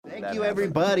Thank you,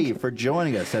 everybody, for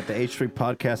joining us at the H3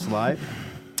 Podcast Live.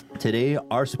 Today,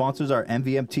 our sponsors are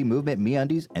MVMT Movement,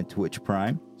 MeUndies, and Twitch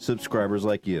Prime. Subscribers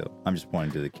like you. I'm just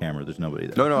pointing to the camera. There's nobody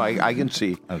there. No, I can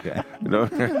see. Okay. No,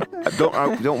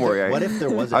 don't worry. What if there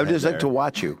was a I head just like there? to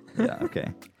watch you. Yeah,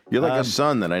 okay. You're like a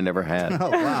son that I never had. Oh,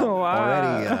 wow.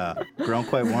 Wow. Already grown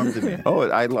quite warm to me. Oh,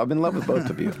 I'm in love with both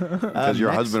of you because you're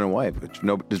next- husband and wife. Which,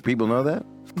 no, does people know that?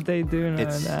 They do know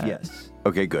It's, that. yes.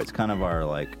 Okay, good. It's kind of our,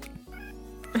 like,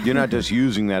 You're not just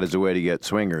using that as a way to get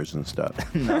swingers and stuff.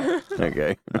 no.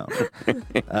 Okay. No.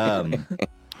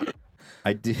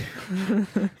 I do.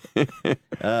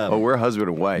 Oh, we're husband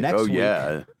and wife. next Oh, week-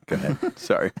 yeah. Go ahead.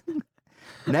 Sorry.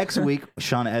 Next week,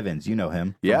 Sean Evans, you know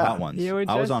him. From Yeah. Hot Ones. You were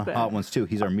I was just on there. Hot Ones too.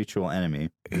 He's our mutual enemy.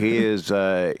 He is.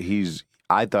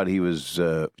 I thought he was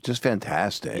just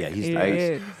fantastic. Yeah, he's He nice.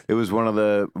 is. It was one of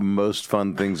the most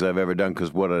fun things I've ever done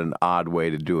because what an odd way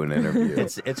to do an interview.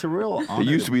 It's a real honor. It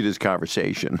used to be this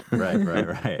conversation.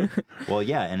 Right. Well,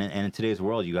 yeah, and in today's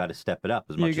world, you got to step it up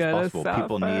as You much as gotta possible.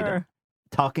 People need suffer.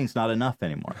 talking's not enough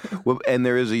anymore. Well, and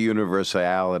there is a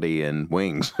universality in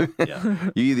wings. Yeah.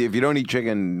 If you don't eat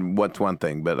chicken, what's one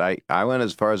thing? But I went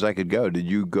as far as I could go. Did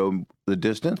you go the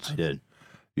distance? I did.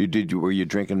 Were you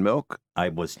drinking milk? I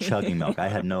was chugging milk. I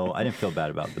didn't feel bad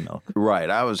about the milk. Right.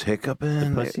 I was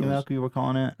hiccuping. Pussy It was- milk, you were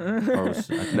calling it? Or was,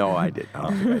 No, I did. I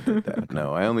don't think I did that.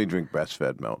 No, I only drink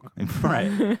breastfed milk.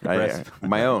 Right.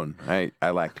 My own. I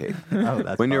lactate. Oh,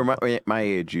 that's When you're powerful. my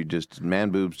age, man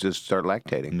boobs just start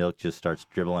lactating. Milk just starts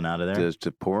dribbling out of there. Just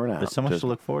pouring out. There's so much Just to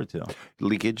look forward to.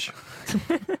 leakage.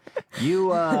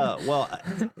 You,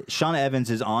 Sean Evans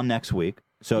is on next week.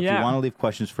 So if you Yeah. want to leave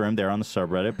questions for him there on the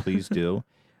subreddit, please do.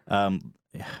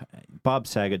 Bob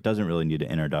Saget doesn't really need an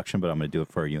introduction, but I'm going to do it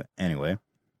for you anyway,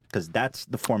 because that's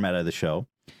the format of the show.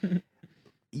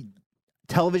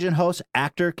 Television host,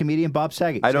 actor, comedian Bob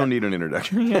Saget. I don't need an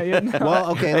introduction. Yeah.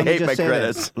 Well, okay, let me hate just my say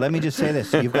credits. this. Let me just say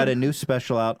this. You've got a new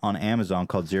special out on Amazon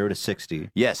called 0 to 60.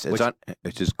 Yes, Which-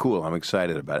 it's just cool. I'm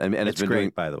excited about it. And It's it's been great,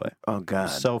 doing. by the way. Oh God.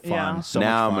 So fun. Yeah. So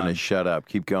now much I'm fun. going to shut up.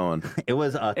 Keep going. It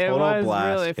was a It total was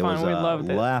blast. really It fun. was We a loved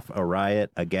it. laugh, a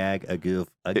riot, a gag, a goof,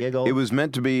 a giggle. It was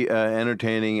meant to be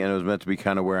entertaining, and it was meant to be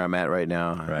kind of where I'm at right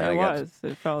now. Right. And It I got was.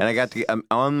 It felt. And I got to. I'm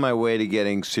on my way to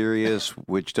getting serious,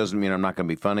 which doesn't mean I'm not going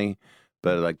to be funny,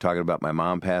 but like talking about my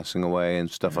mom passing away and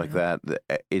stuff like that.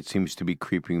 It seems to be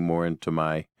creeping more into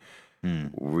my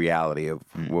reality of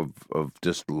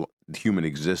just human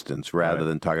existence rather Right.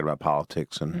 than talking about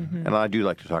politics. And I do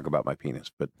like to talk about my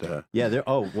penis, but Yeah, there.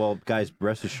 Oh, well, guys,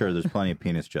 rest assured, there's plenty of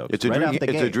penis jokes. it's a right out drinking.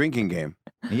 the It's a gate. drinking game,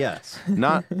 Yes,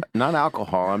 not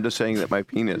alcohol. I'm just saying that my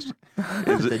penis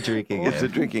it's a drinking It's a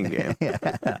game. drinking game.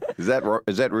 Is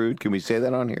that rude? Can we say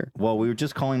that on here? Well, we were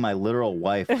just calling my literal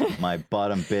wife my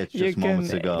bottom bitch You just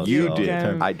moments can- ago. You so- did.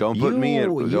 Can- I don't put me in.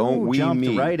 Don't you we jumped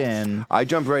me. right in. I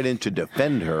jumped right in to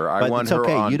defend her. I But want it's her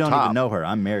okay. on You don't top. even know her.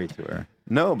 I'm married to her.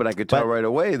 No, but I could tell But- right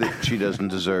away that she doesn't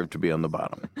deserve to be on the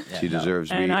bottom. She no. deserves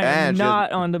to be. and I'm and she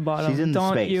not on the bottom. She's in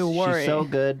Don't space. you worry. She's so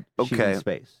good. She's Okay. in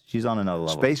space. She's on another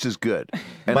level. space is good,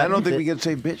 and But I don't think the- we can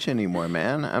say bitch anymore,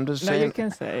 man. I'm just No, saying. you can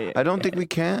say. I don't think we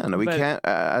can. We But- can't.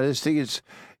 I just think it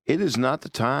is not the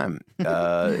time.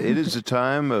 It is the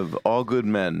time of all good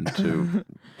men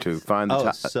to find the Oh,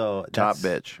 top, so top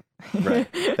that's- bitch. Right.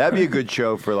 That'd be a good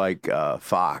show for like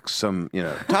Fox. Some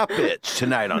top bitch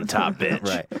tonight on Top Bitch.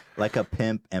 Right. Like a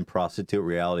pimp and prostitute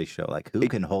reality show. Like who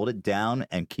can hold it down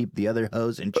and keep the other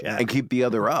hoes in check? And keep the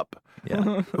other up.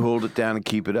 Yeah. Hold it down and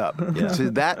keep it up. Yeah. So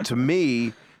that to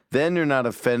me, then you're not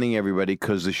offending everybody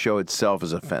because the show itself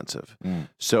is offensive.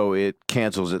 So it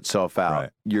cancels itself out. Right.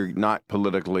 You're not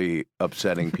politically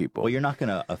upsetting people. Well, you're not going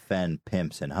to offend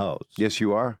pimps and hoes. Yes,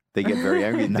 you are. They get very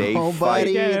angry. They Nobody. fight.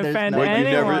 You can There's offend no- What,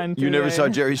 anyone. you never today. saw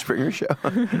Jerry Springer show?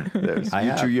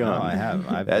 You're too young. No, I have.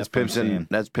 I've That's definitely seen.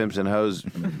 That's pimps and hoes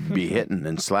be hitting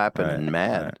and slapping Right, and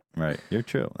mad. Right. You're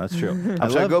true. That's true.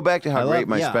 I'm sorry, go back to how great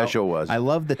my yeah, special was. I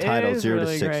love the title is 0 to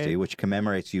really 60, great. which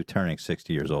commemorates you turning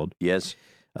 60 years old. Yes.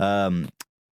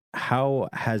 How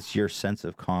has your sense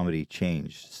of comedy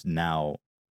changed now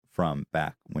from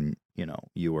back when,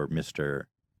 you were Mr.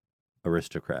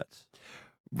 Aristocrats?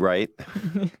 Right.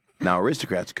 Now,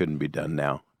 Aristocrats couldn't be done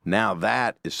now. Now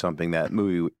that is something that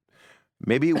movie,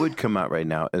 maybe it would come out right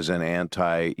now as an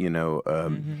anti,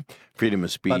 freedom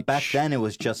of speech. But back then it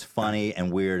was just funny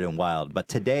and weird and wild. But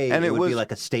today And it it would be was-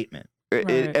 like a statement.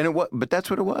 But that's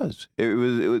what it was. It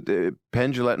was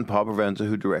Penn Jillette and Paul Provenza,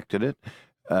 who directed it,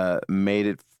 made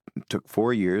it. Took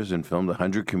 4 years and filmed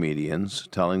 100 comedians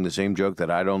telling the same joke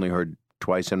that I'd only heard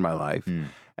twice in my life.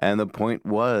 And the point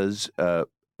was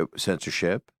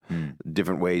censorship,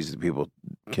 different ways that people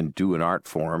can do an art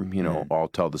form, all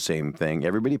tell the same thing.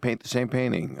 Everybody paint the same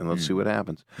painting, and let's see what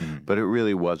happens. But it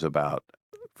really was about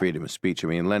freedom of speech. I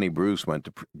mean, Lenny Bruce went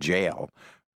to jail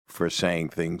for saying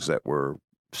things that were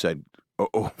said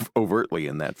overtly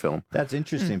in that film. That's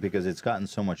interesting because it's gotten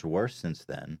so much worse since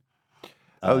then.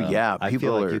 Oh, yeah. I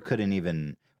feel like you couldn't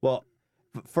even... Well,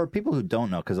 for people who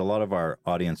don't know, because a lot of our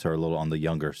audience are a little on the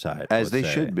younger side. As they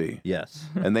should be. Yes.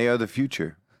 And they are the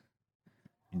future.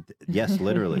 Yes,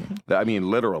 literally. I mean,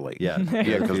 literally. Yeah.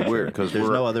 Yeah, because There's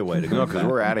no other way to go. No, because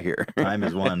we're out of here. Time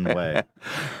is one way.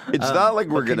 It's not like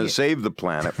we're going to save the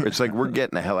planet. It's like we're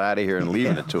getting the hell out of here and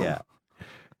leaving it to them. Yeah.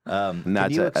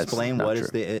 Can you explain what is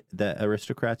the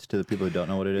Aristocrats to the people who don't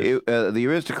know what it is? The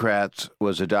Aristocrats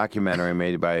was a documentary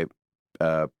made by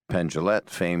Penn Jillette,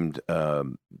 famed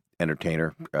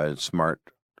entertainer, smart,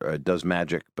 does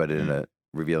magic, but in a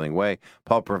revealing way.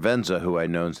 Paul Provenza, who I'd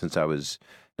known since I was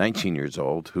 19 years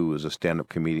old, who was is a stand-up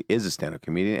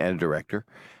comedian and a director.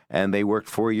 And they worked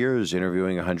 4 years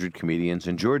interviewing 100 comedians.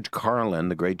 And George Carlin,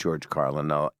 the great George Carlin,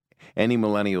 now, any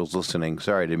millennials listening,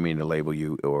 sorry, I didn't mean to label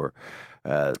you or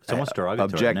it's almost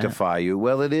derogatory, objectify you.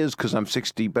 Well, it is because I'm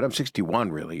 60, but I'm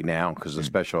 61 really now because the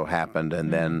special happened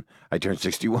and then I turned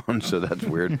 61, so that's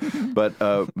weird. But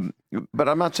I'm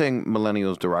not saying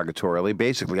millennials derogatorily.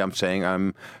 Basically, I'm saying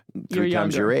I'm 3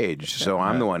 times your age, so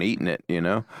I'm the one eating it,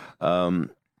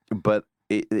 But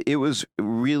it was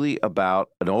really about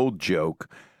an old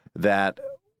joke that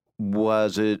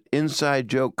was an inside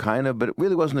joke, kind of, but it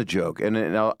really wasn't a joke. And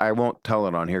I won't tell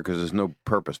it on here because there's no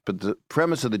purpose. But the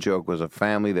premise of the joke was a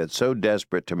family that's so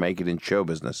desperate to make it in show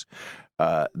business.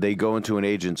 They go into an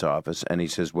agent's office, and he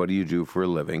says, "What do you do for a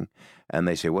living?" And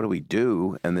they say, "What do we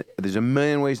do?" And there's a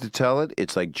million ways to tell it.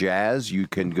 It's like jazz. You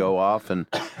can go off and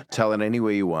tell it any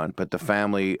way you want. But the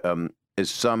family is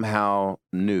somehow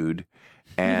nude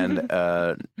and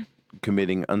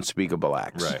committing unspeakable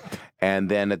acts. Right.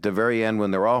 And then at the very end, when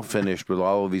they're all finished with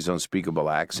all of these unspeakable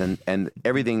acts, and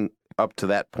everything up to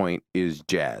that point is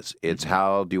jazz. It's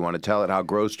how do you want to tell it? How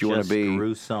gross do you want to be?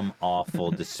 Gruesome,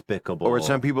 awful, despicable. Or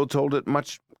some people told it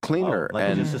much cleaner.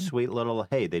 Like just a sweet little,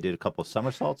 hey, they did a couple of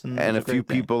somersaults. And a few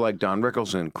people like Don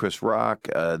Rickles and Chris Rock,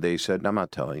 they said, "I'm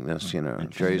not telling this."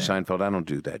 Jerry Seinfeld, I don't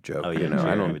do that joke. Oh, yeah,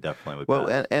 I don't. Definitely. Well,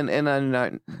 and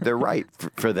they're right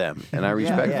for them, and I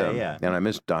respect them. Yeah. And I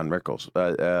miss Don Rickles.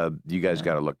 You guys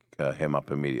got to look him up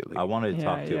immediately. I wanted to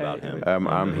talk to you about him.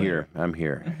 I'm here,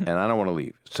 and I don't want to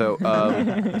leave. So,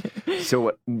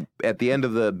 so at the end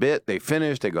of the bit, they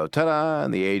finish. They go ta-da,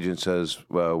 and the agent says,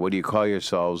 "Well, what do you call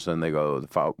yourselves?" And they go,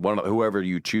 whoever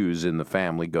you choose in the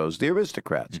family goes, "The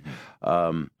Aristocrats."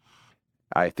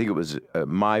 I think it was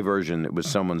my version. It was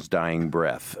someone's dying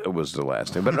breath. It was the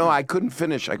last thing. But no, I couldn't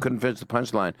finish. I couldn't finish the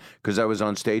punchline because I was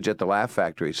on stage at the Laugh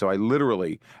Factory. So I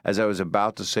literally, as I was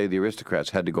about to say the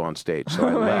Aristocrats, had to go on stage. So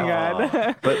I laughed.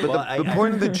 God. But the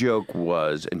point of the joke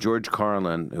was, and George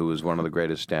Carlin, who was one of the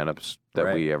greatest stand-ups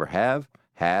that we ever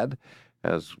had,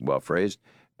 as well phrased,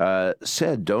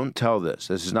 said, "Don't tell this.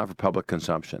 This is not for public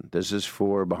consumption. This is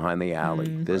for behind the alley.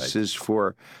 This is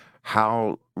for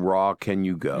how raw can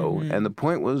you go?" And the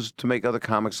point was to make other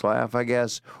comics laugh, I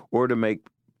guess, or to make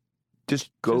just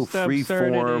free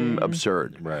form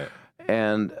absurd. Right.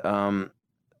 And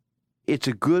it's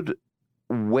a good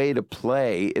way to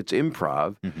play. It's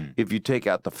improv if you take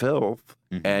out the filth.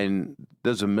 And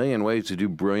there's a million ways to do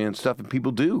brilliant stuff, and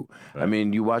people do. Right. I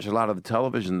mean, you watch a lot of the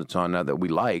television that's on now that we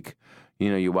like.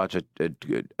 You watch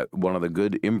one of the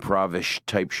good improv-ish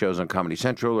type shows on Comedy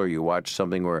Central, or you watch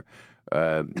something where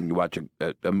you watch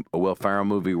a Will Ferrell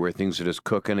movie where things are just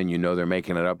cooking and they're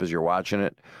making it up as you're watching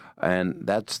it, and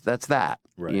that's that.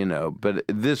 Right. But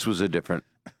this was a different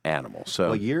animal. So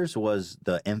well, Years was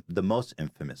the most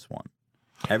infamous one.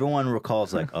 Everyone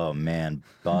recalls like, oh man,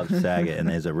 Bob Saget and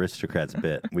his Aristocrats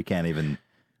bit. We can't even.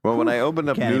 Well, when I opened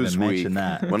up Newsweek,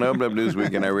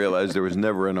 and I realized there was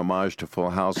never an homage to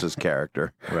Full House's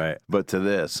character, right? But to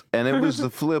this, and it was the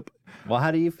flip. Well,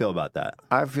 how do you feel about that?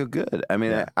 I feel good. I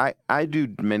mean, I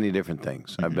do many different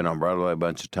things. I've been on Broadway a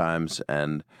bunch of times,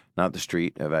 and not the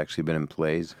street. I've actually been in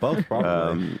plays, both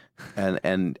probably,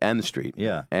 and the street.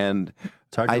 Yeah, and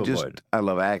it's hard to avoid. I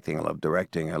love acting. I love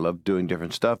directing. I love doing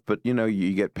different stuff. But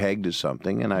you get pegged as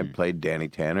something, and I played Danny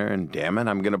Tanner, and damn it,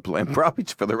 I'm going to play him probably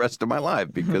for the rest of my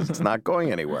life because it's not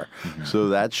going anywhere. So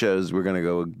that shows we're going to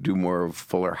go do more of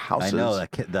Fuller Houses. I know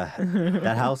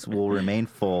that house will remain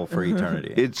full for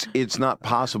eternity. It's not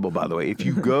possible, by the way. If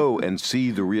you go and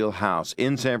see the real house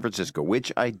in San Francisco,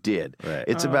 which I did,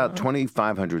 it's about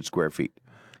 2,500 square feet.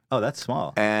 Oh, that's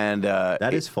small. And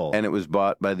that is full. And it was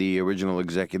bought by the original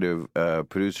executive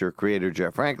producer, creator,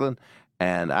 Jeff Franklin.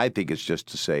 And I think it's just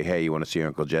to say, hey, you want to see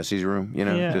Uncle Jesse's room? You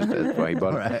know, Yeah. just that's why he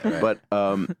bought it. Right.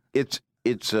 But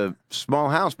it's a small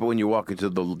house, but when you walk into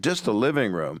just the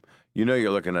living room, you know you're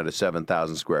looking at a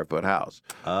 7,000 square foot house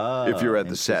if you're at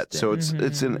the set. So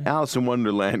it's an Alice in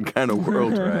Wonderland kind of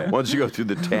world once you go through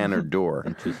the Tanner door.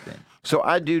 Interesting. So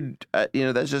I do,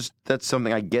 that's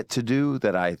something I get to do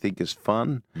that I think is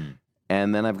fun.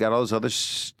 And then I've got all this other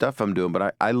stuff I'm doing,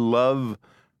 but I love.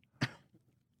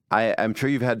 I'm sure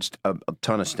you've had a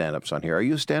ton of stand-ups on here. Are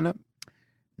you a stand-up?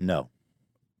 No.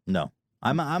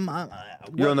 I'm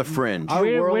You're on the fringe. Our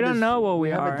We world don't is- know what we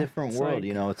have are. a different It's world. like-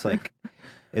 You know, it's like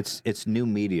it's new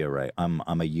media, right? I'm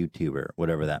a YouTuber,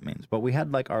 whatever that means. But we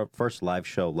had like our first live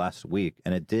show last week,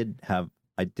 and I did have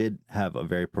a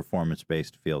very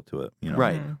performance-based feel to it. You know,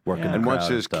 Right. Working Yeah. the And once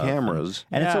crowd there's stuff. cameras,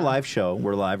 and it's a Yeah. live show.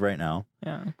 We're live right now,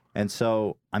 Yeah. and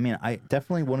so I mean, I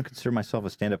definitely wouldn't consider myself a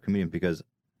stand-up comedian because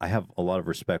I have a lot of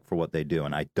respect for what they do,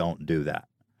 and I don't do that.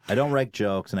 I don't write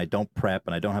jokes, and I don't prep,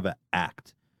 and I don't have an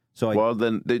act. So well,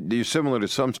 then you're similar to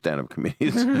some stand-up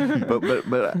comedians.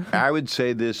 but I would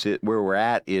say this: where we're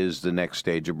at is the next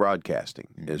stage of broadcasting.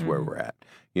 Is where we're at.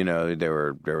 You know, there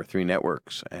were 3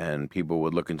 networks, and people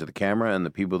would look into the camera, and the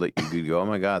people that you could go, "Oh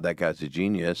my God, that guy's a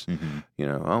genius." You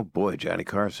know, "Oh boy, Johnny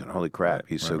Carson, holy crap,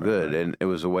 he's so good." And it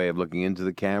was a way of looking into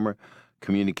the camera,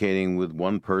 communicating with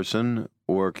one person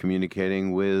or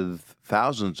communicating with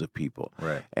thousands of people.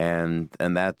 Right. And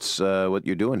that's what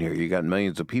you're doing here. You got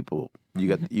millions of people.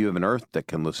 You have an earth that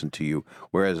can listen to you,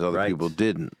 whereas other Right. people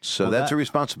didn't. So Well, that's that- a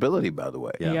responsibility, by the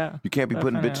way. Yeah. You can't be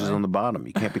putting bitches definitely. on the bottom.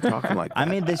 You can't be talking like that. I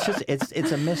mean,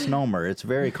 it's a misnomer. It's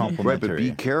very Right, complimentary. but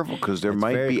be careful because there It's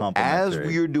might very be, as complimentary.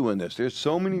 we're doing this, there's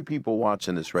so many people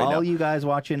watching this right all now. you guys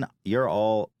watching, you're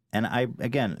all, and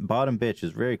again, bottom bitch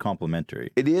is very complimentary.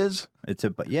 It is?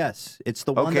 Yes, it's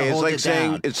the one Okay, that it's holds like it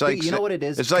saying, down. it's like, you know what it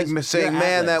is? It's like 'Cause saying, you're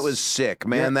man, that Atlas. was sick.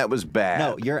 Man, You're- that was bad.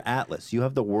 No, you're Atlas. You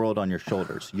have the world on your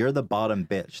shoulders. You're the bottom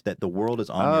bitch that the world is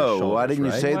on your shoulders. Oh, why didn't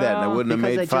you right? say that? And I Well, wouldn't have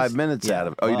Because made I 5 just- minutes yeah, out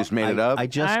of it. Oh, you well, just made it up? I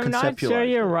just I'm not sure conceptualized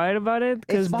you're it. right about it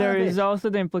because It's there fine, is bitch. also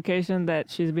the implication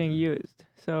that she's being used.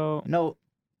 So No,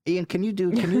 Ian, can you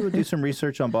do some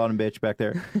research on bottom bitch back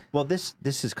there? Well, this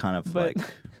is kind of But- like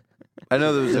I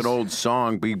know there was an old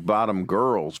song, Big Bottom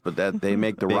Girls, but that they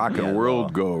make the Big- rock and yeah,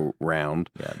 world well, go round.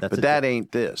 Yeah, that's but a- that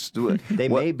ain't this. They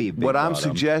what, may be big what I'm bottom.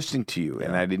 suggesting to you,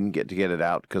 and I didn't get to get it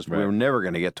out because we're Right. never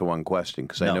going to get to one question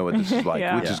because I No. know what this is like,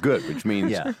 Yeah. which Yeah. is good, which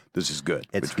means Yeah. this is good.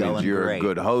 It's which means going you're great. a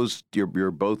good host.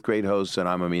 You're both great hosts, and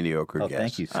I'm a mediocre oh, guest.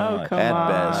 thank you so Oh, much. come At on.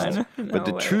 best. No But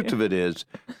the way. truth of it is,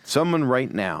 someone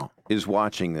right now is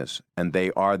watching this and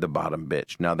they are the bottom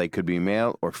bitch. Now, they could be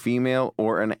male or female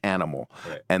or an animal,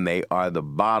 Right. and they are the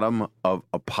bottom of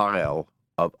a pile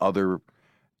of other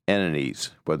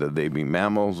entities, whether they be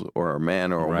mammals or a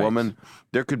man or a Right. woman.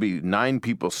 There could be 9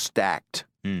 people stacked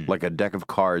like a deck of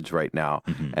cards right now,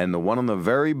 and the one on the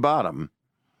very bottom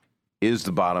is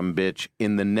the bottom bitch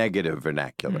in the negative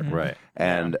vernacular. Right.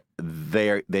 And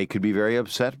they could be very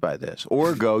upset by this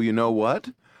or go, you know what?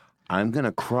 I'm going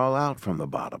to crawl out from the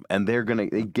bottom. And they're going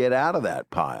to get out of that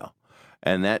pile.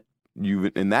 And that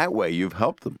in that way, you've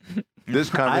helped them. This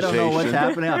I conversation. don't know what's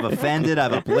happening. I've offended.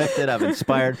 I've uplifted. I've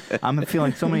inspired. I'm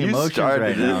feeling so many You emotions started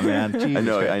right it. now, man. Jesus I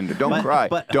know. Christ. I know. Don't But- cry.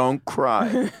 but- Don't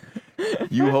cry.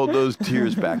 You hold those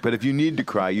tears back. But if you need to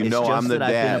cry, you It's know just I'm the that I've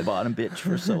been a dad. bottom bitch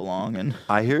for so long, and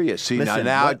I hear you. See, Listen,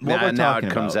 now what we're it talking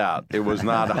comes about. out. It was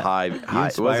not a high. It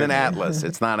inspired wasn't me. Atlas.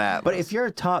 It's not Atlas. but if you're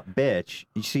a top bitch,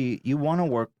 you see, you want to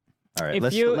work. All right, If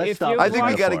let's you- if stop. you I think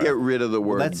we watch- got to get rid of the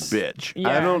word Let's- bitch.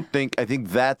 Yeah. I think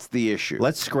that's the issue.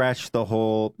 Let's scratch the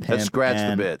whole. Pimp scratch the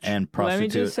and, bitch. and let me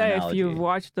prostitute just say, analogy. if you've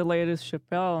watched the latest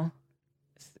Chappelle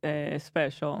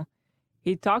special,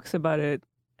 he talks about it,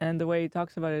 and the way he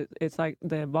talks about it, it's like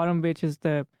the bottom bitch is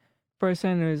the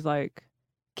person who's like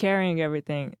carrying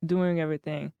everything, doing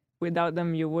everything. Without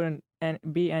them, you wouldn't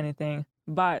be anything.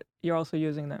 But you're also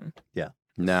using them.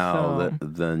 now So-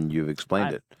 then you've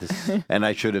explained I- it. And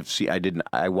I should have seen. I didn't.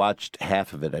 I watched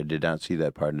half of it. I did not see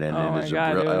that part. And Oh it my is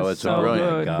God, it was it's so a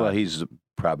brilliant. good. Well, he's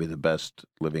probably the best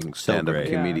living So stand-up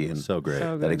great. comedian so great.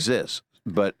 So that good. exists.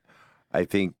 But I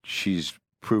think she's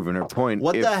proven her point.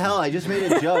 What If- the hell? I just made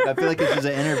a joke. I feel like this is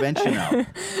an intervention now.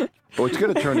 Oh, it's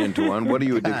going to turn into one. What are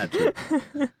you addicted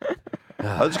to?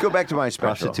 Let's go back to my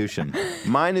special. Prostitution.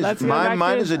 Mine is Let's go back to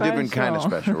mine the is a different kind of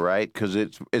special. special, right? Because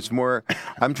it's more.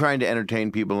 I'm trying to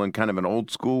entertain people in kind of an old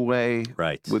school way,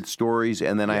 Right. with stories,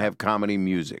 and then I have comedy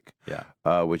music,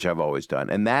 Yeah. which I've always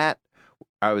done. And that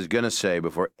I was gonna say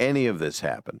before any of this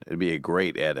happened, it'd be a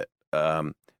great edit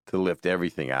to lift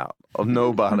everything out of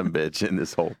no bottom bitch in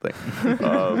this whole thing.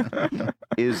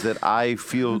 Is that I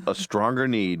feel a stronger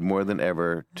need more than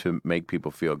ever to make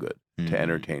people feel good. to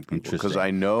entertain people because Interesting.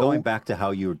 I know Going back to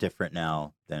how you were different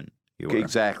now than you were.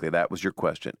 exactly that was your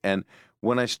question. And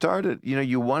when I started,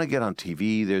 you want to get on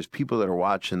TV. There's people that are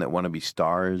watching that want to be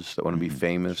stars, that want to be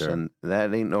famous, sure. and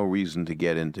that ain't no reason to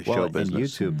get into Well, show in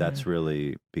business. YouTube, that's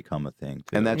really become a thing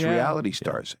too. And that's Yeah. reality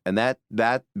stars. And that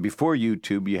before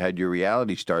YouTube, you had your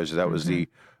reality stars. That was the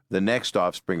next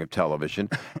offspring of television.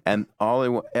 And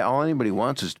all anybody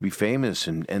wants is to be famous.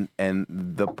 And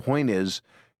the point is,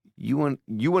 you want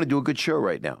to do a good show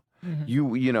right now.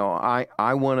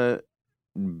 I want to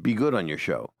be good on your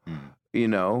show.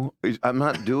 I'm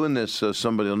not doing this so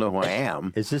somebody will know who I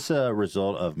am. Is this a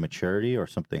result of maturity or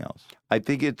something else? I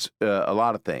think it's a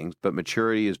lot of things, but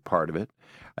maturity is part of it.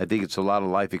 I think it's a lot of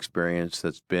life experience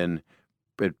that's been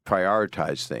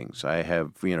prioritized things. I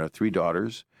have, 3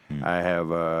 daughters. I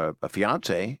have a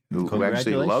fiance who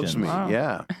actually loves me. Congratulations. Wow.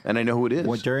 Yeah, and I know who it is.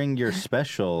 Well, during your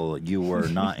special, you were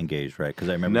not engaged, right? Because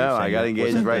I remember No, you saying I got that.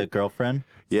 engaged, Was it right. the girlfriend?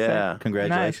 Yeah.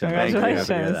 Congratulations. Nice, Thank you. Happy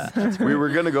to hear congratulations. that. We were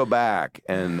going to go back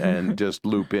and just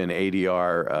loop in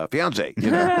ADR fiance.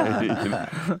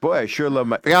 Boy, I sure love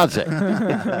my fiance.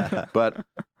 But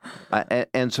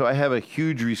and so I have a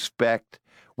huge respect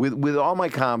with all my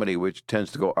comedy, which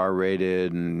tends to go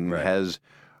R-rated and Right. has.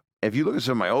 If you look at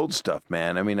some of my old stuff,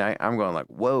 man, I mean, I'm going like,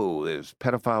 whoa, there's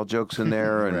pedophile jokes in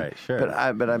there, and Right, sure.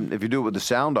 But if you do it with the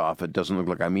sound off, it doesn't look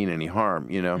like I mean any harm,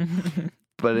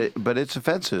 But it's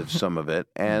offensive, some of it,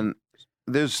 and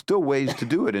there's still ways to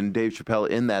do it. And Dave Chappelle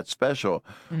in that special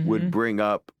would bring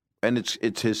up, and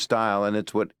it's his style, and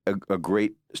it's what a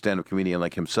great stand-up comedian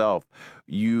like himself.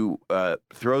 You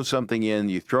throw something in,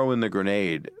 you throw in the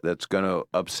grenade that's going to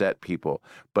upset people,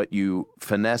 but you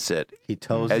finesse it He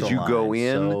toes as the you go line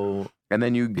in, so and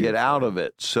then you get out of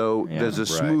it. So Yeah. there's a Right.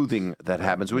 smoothing that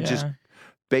happens, which is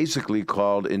basically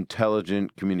called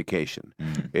intelligent communication.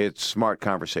 It's smart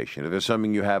conversation. If there's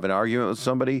something you have an argument with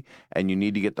somebody and you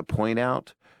need to get the point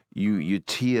out, you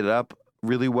tee it up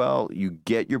really well. You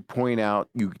get your point out.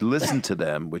 You listen to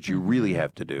them, which you really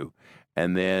have to do,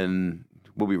 and then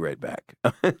we'll be right back.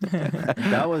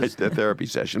 That was It's a therapy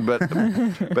session,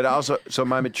 but also so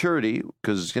my maturity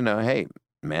because hey.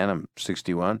 Man, I'm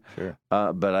 61, Sure.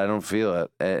 but I don't feel it,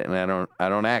 and I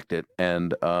don't act it,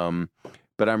 and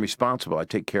but I'm responsible. I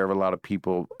take care of a lot of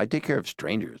people. I take care of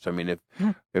strangers. I mean,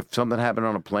 if something happened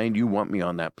on a plane, you want me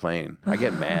on that plane. I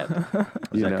get mad.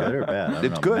 Is that good or bad? I don't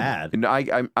It's know. good. Mad. And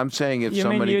I'm saying if You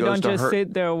mean somebody you goes don't to just hurt,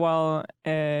 sit there while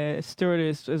a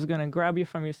stewardess is gonna grab you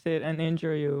from your seat and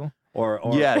injure you? Or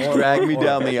drag me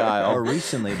down the aisle. Or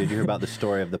recently, did you hear about the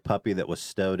story of the puppy that was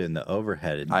stowed in the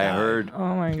overhead? And I died? heard.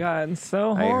 Oh my God,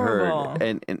 so I horrible. heard,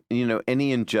 and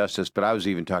any injustice, but I was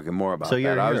even talking more about So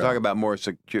you're that. a I was hero. talking about more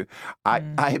secure. I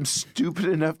am stupid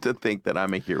enough to think that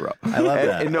I'm a hero. I love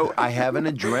that. And no, I have an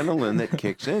adrenaline that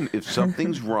kicks in if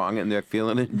something's wrong and they're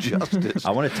feeling injustice.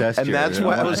 I want to test And you. that's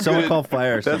why I was Someone gonna- call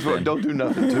fire or That's something. what. Don't do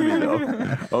nothing to me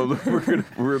though. Oh, look, we're gonna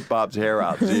rip Bob's hair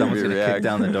out. See if Someone's he going to kick reacts.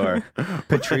 down the door.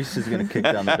 Patrice is going to kick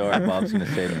down the door and Bob's going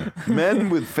to say to me. Men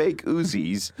with fake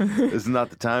Uzis is not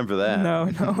the time for that. No.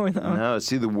 No,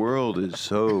 see, the world is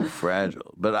so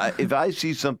fragile. But if I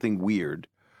see something weird,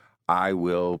 I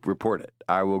will report it.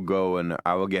 I will go and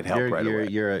I will get help right away.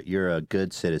 You're a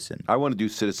good citizen. I want to do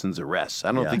citizens arrests.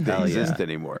 I don't Yeah, think they hell yeah. exist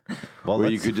anymore. Well, where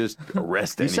you let's- could just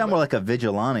arrest You anybody. sound more like a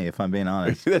vigilante, if I'm being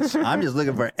honest. That's- I'm just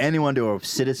looking for anyone to a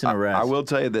citizen arrest. I will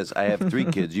tell you this. I have 3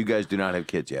 kids. You guys do not have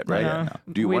kids yet, right? Yeah, No. no.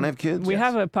 Do you We- want to have kids? We Yes.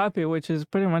 have a puppy, which is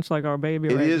pretty much like our baby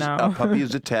It right is now. a puppy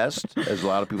is a test, as a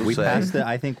lot of people We say. passed it.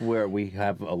 I think we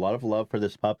have a lot of love for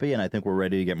this puppy, and I think we're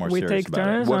ready to get more We serious take about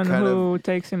turns What on kind who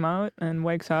takes him out and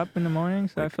wakes up in the morning.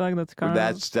 So I feel like that's kind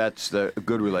That's the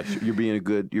good relationship. You're being a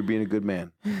good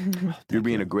man. You're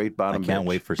being a great it. I bottom. can't bitch.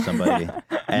 wait for somebody.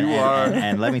 And, You and- are.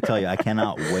 and let me tell you, I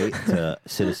cannot wait to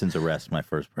citizens arrest my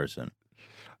first person.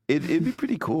 It'd be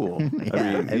pretty cool. Yeah, I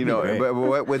mean, it'd be great. but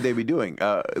what would they be doing? There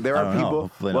I are don't know. people.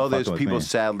 Hopefully not Well, there's fucking with people me.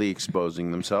 sadly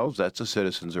exposing themselves. That's a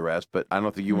citizen's arrest. But I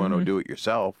don't think you want to do it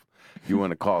yourself. You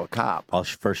want to call a cop. I'll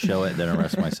first show it, then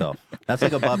arrest myself. That's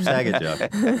like a Bob Saget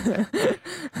joke.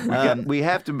 We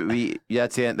have to be.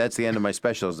 That's the end. That's the end of my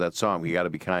special. Is that song? We got to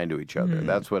be kind to each other.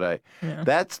 That's what I. Yeah.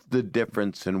 That's the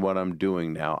difference in what I'm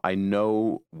doing now. I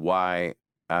know why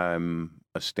I'm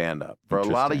a stand-up. For a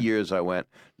lot of Interesting. years, I went.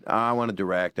 I want to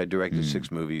direct. I directed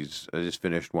 6 movies. I just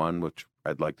finished one, which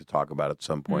I'd like to talk about at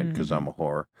some point because I'm a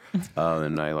whore,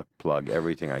 and I like to plug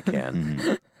everything I can.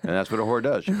 And that's what a whore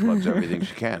does. She plugs everything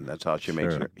she can. That's how she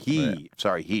makes Sure. it.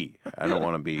 He. I don't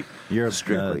want to be You're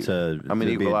strictly. I'm an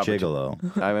be equal a opportunity.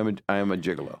 gigolo. I am a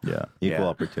gigolo. Yeah, equal Yeah.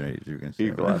 opportunities. You're gonna say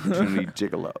Equal right? opportunity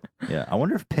gigolo. Yeah, I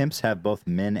wonder if pimps have both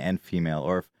men and female,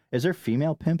 or Is there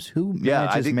female pimps? Who Yeah, I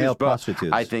manages think male there's both.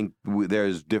 prostitutes? I think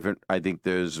there's different. I think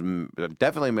there's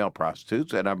definitely male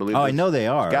prostitutes, and I believe. I know they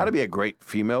are. Got to be a great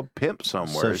female pimp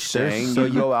somewhere saying so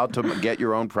you go out to get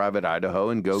your own private Idaho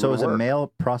and go. So to is work. a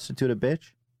male prostitute a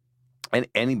bitch? And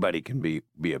anybody can be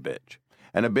a bitch,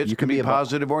 and a bitch You can can be be a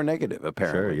positive or negative.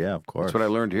 Apparently, Sure, yeah, of course. That's what I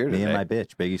learned here Me today. and My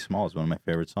Bitch, Biggie Smalls, one of my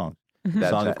favorite songs. That's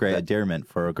Song of great that- endearment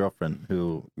for a girlfriend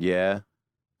who. Yeah.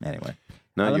 Anyway,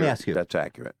 No, let me you're- ask you. That's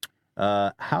accurate.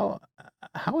 how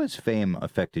has fame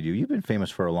affected you? You've been famous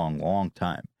for a long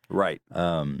time. Right.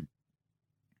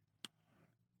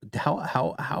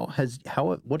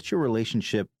 What's your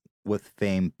relationship with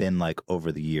fame been like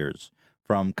over the years?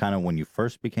 From kind of when you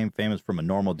first became famous, from a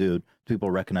normal dude people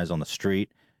recognize on the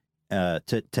street,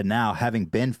 to now having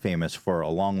been famous for a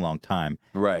long time.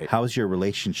 Right. How's your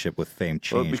relationship with fame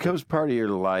Well, it changed? becomes part of your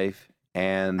life,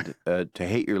 and to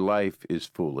hate your life is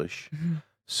foolish.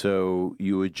 So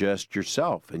you adjust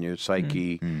yourself and your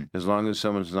psyche, as long as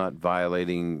someone's not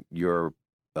violating your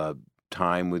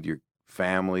time with your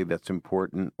family, that's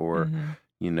important. Or,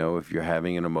 you know, if you're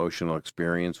having an emotional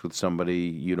experience with somebody,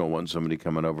 you don't want somebody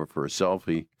coming over for a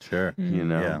selfie. Sure. You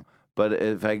know. Yeah. But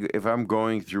if I'm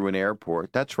going through an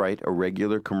airport, that's right, a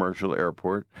regular commercial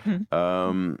airport,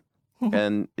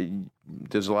 and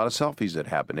there's a lot of selfies that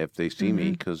happen if they see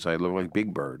me because I look like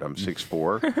Big Bird. I'm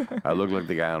 6'4". I look like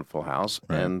the guy on Full House,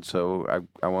 and so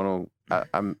I want to.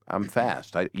 I'm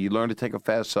fast. You learn to take a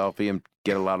fast selfie and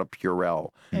get a lot of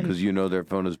Purell because you know their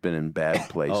phone has been in bad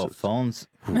places. Oh, phones.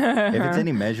 If it's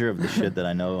any measure of the shit that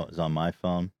I know is on my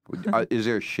phone. Is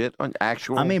there shit on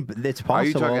actual? I mean, it's possible. Are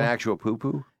you talking actual poo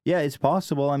poo? Yeah, it's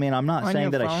possible. I mean, I'm not On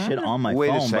saying your that I shit phone? on my Wait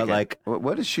a phone, second. but like,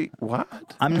 What is she? What?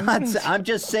 I'm not. I'm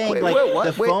just saying, Wait, like, wait,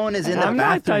 what? the Wait. phone is in the I'm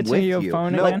not bathroom touching with your you.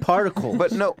 phone Like again. particles.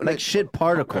 But no, like shit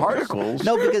particles. Particles?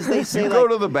 No, because they say You like, go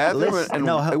to the bathroom listen, and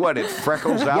no, what? It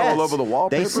freckles out yes. all over the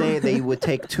wallpaper. They say they would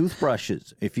take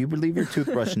toothbrushes. If you would leave your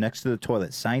toothbrush next to the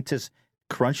toilet, scientists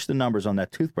crunch the numbers on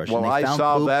that toothbrush. Well, and they I found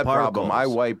solved poop that particles. problem. I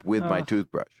wipe with my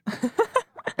toothbrush.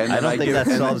 And I then don't think give, that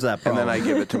and solves then, that problem. And then I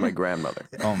give it to my grandmother.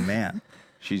 Oh man,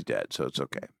 She's dead, so it's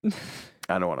okay.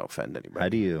 I don't want to offend anybody. how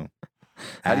do you?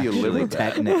 How do you live actually with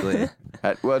that? Technically,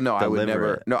 Well, no, I would Deliver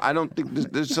never. it. No, I don't think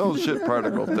this whole shit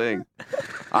particle thing.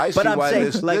 I see But I'm why saying,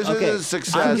 this like, is okay, a I'm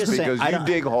success just saying, because I you don't-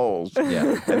 dig holes,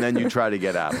 Yeah. and then you try to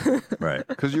get out. right?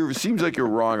 Because it seems like you're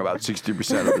wrong about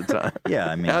 60% of the time. Yeah,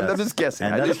 I mean, I'm that's- just guessing.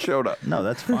 and I that's- just showed up. No,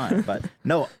 that's fine. But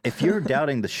no, if you're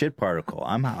doubting the shit particle,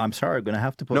 I'm sorry, I'm gonna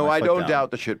have to put. No, my I foot don't down.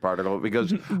 doubt the shit particle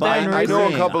because But I I'm know a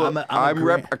agreeing. couple of I'm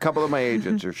agreeing. a couple of my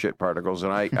agents are shit particles,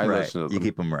 and I Right. listen to them. You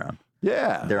keep them around.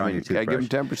 Yeah, They're I on mean, your I give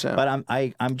them toothbrush. 10%.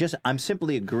 But I'm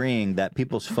simply agreeing that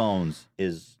people's phones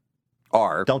is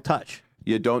Or don't touch.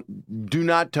 you do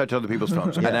not touch other people's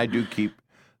phones, and I do keep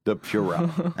the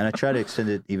Purell. And I try to extend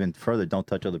it even further. Don't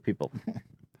touch other people.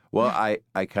 Well,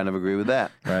 I kind of agree with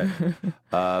that. Right.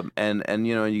 And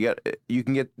you know you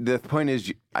can get the point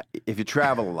is if you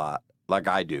travel a lot like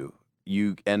I do,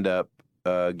 you end up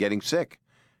getting sick.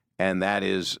 And that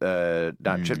is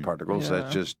not shit particles. Yeah.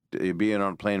 That's just being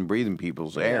on a plane, breathing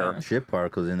people's air. Shit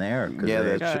particles in the air. 'Cause Yeah,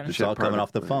 they- that's shit- it's all coming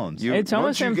off the phones. It's once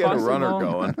almost you get a runner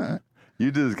impossible. going, you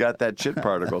just got that shit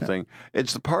particle thing.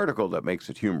 It's the particle that makes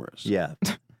it humorous. Yeah.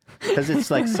 Because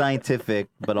it's like scientific,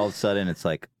 but all of a sudden it's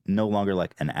like no longer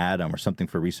like an atom or something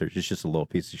for research. It's just a little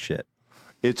piece of shit.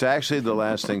 It's actually the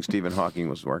last thing Stephen Hawking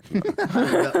was working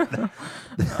on.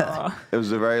 It was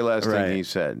the very last Right. thing he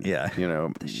said. Yeah. You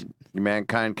know,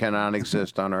 mankind cannot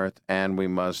exist on Earth, and we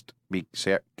must be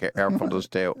careful to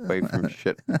stay away from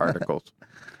shit particles.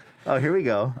 Oh, here we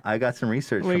go. I got some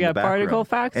research We from got the back particle room.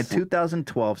 facts? In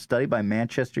 2012, study by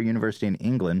Manchester University in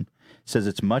England says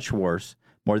it's much worse.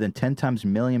 More than 10 times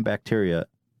million bacteria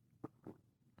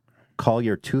call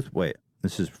your tooth. Wait,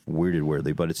 this is worded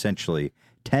weirdly, but essentially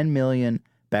 10 million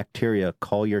bacteria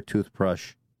call your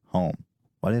toothbrush home.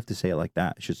 Why do I have to say it like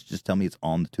that? Just tell me it's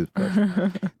on the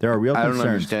toothbrush. There are real I concerns. don't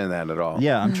understand that at all.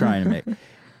 Yeah, I'm trying to make.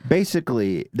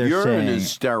 Basically, they're Urine saying is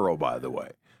sterile, by the way.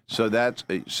 So that's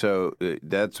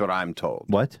what I'm told.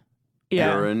 what?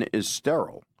 Yeah. Urine is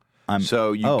sterile. I'm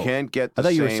So you oh, can't get the I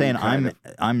thought you were same saying kind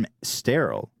I'm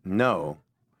sterile. No.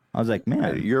 I was like,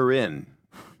 man, You're in.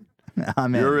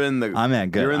 I'm in. You're in the I'm in.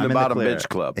 Good. You're in I'm the bottom clear. bitch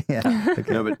club. Yeah.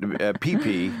 Okay. No, but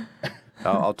pee-pee,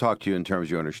 I'll talk to you in terms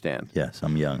you understand. Yes,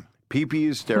 I'm young. Pee-pee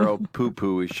is sterile,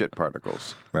 poo-poo is shit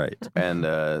particles. Right. And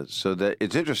so that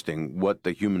it's interesting what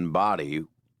the human body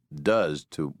does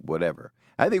to whatever.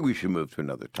 I think we should move to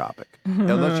another topic,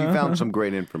 unless you found some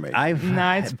great information.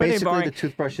 Nah, it's pretty basically boring. the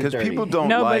toothbrush is Because dirty. people don't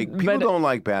No, like but- don't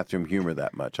like bathroom humor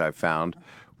that much. I've found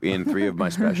in 3 of my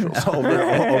specials.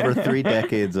 over 3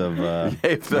 decades of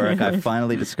Gave them- work, I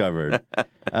finally discovered.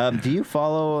 Do you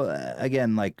follow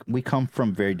again? Like we come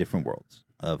from very different worlds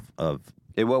of.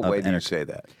 In what way do you enter- say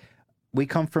that? We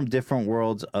come from different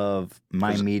worlds of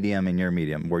my medium and your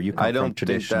medium, where you come I from don't think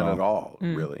traditional, that at all,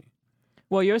 really.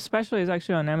 Well, your special is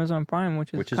actually on Amazon Prime,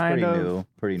 which is kind pretty of new,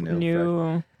 pretty new. fresh.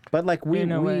 new. But like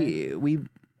in a we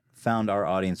found our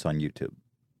audience on YouTube,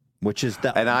 which is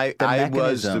the And I the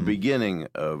was the mechanism. beginning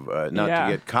of, not Yeah.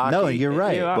 to get cocky. No, you're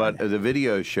right. You are. But the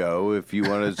video show, if you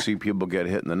wanted to see people get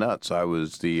hit in the nuts, I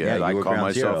was the, Yeah, you I were call ground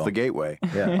myself zero. the gateway.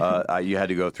 Yeah. You had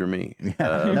to go through me.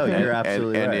 No, you're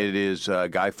absolutely and right. it is a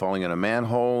guy falling in a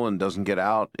manhole and doesn't get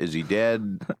out. Is he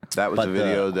dead? That was But a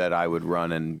video that I would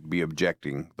run and be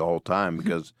objecting the whole time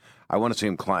because I want to see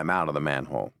him climb out of the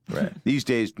manhole. Right. These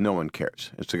days, no one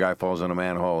cares. It's the guy falls in a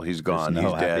manhole. He's gone. no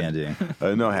he's happy dead.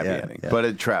 ending. No happy Yeah, ending. yeah. But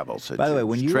it travels. By the way,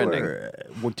 when It's you trending.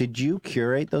 did you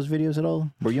curate those videos at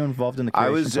all? Were you involved in the I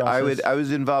curation process? I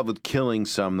was involved with killing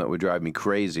some that would drive me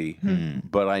crazy, Hmm.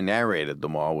 but I narrated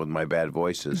them all with my bad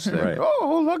voices. saying, Right.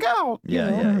 Oh, look out! Yeah,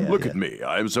 You know, yeah, Look yeah. at me,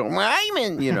 I'm so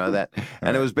rhyming, that.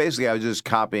 And it was basically I was just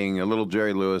copying a little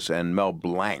Jerry Lewis and Mel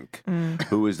Blanc,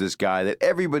 who was this guy that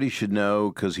everybody should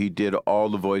know because he did all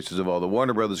the voices of all the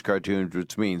Warner Brothers cartoons,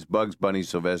 which means Bugs Bunny,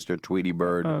 Sylvester, Tweety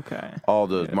Bird, Okay. all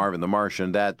the Marvin the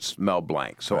Martian. That's Mel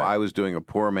Blanc. So I was doing a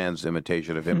poor man's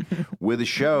imitation of him with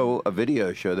a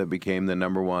video show that became the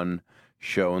 #1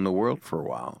 show in the world for a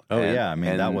while. Oh And- yeah, I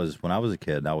mean that and was when I was a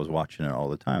kid. I was watching it all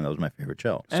the time. That was my favorite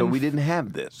show. So we didn't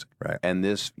have this. Right. And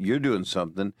this, you're doing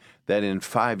something that in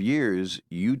 5 years,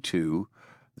 you two,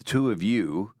 the two of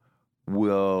you,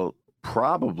 will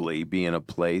probably be in a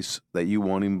place that you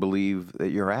won't even believe that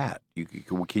you're at.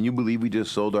 Can you believe we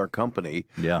just sold our company?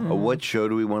 Yeah. What show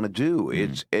do we want to do?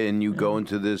 And you go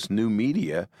into this new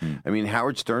media. I mean,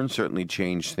 Howard Stern certainly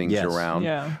changed things Yes. around.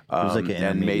 Yeah. It was like an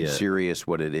and made intermediate- Sirius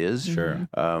what it is. Sure.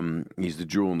 He's the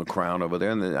jewel in the crown over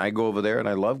there. And then I go over there and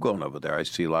I love going over there. I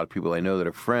see a lot of people I know that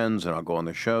are friends and I'll go on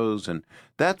their shows. And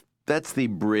that's the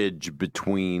bridge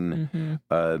between,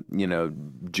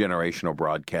 generational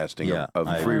broadcasting Yeah, of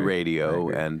I free agree. radio. I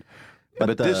agree. And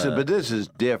But this is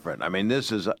different. I mean,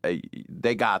 this is,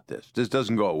 they got this. This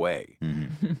doesn't go away.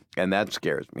 Mm-hmm. And that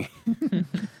scares me.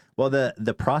 Well,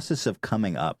 the process of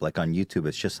coming up, like on YouTube,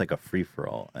 it's just like a free for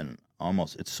all, and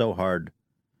almost it's so hard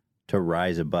to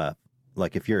rise above.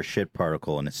 Like if you're a shit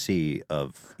particle in a sea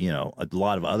of a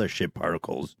lot of other shit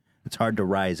particles, it's hard to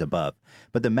rise above.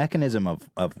 But the mechanism of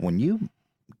when you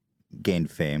gained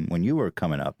fame, when you were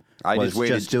coming up, I was just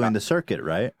waited- doing the circuit,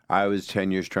 right? I was 10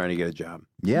 years trying to get a job.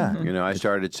 Yeah, I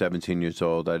started at 17 years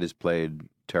old. I just played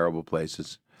terrible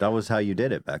places. that was how you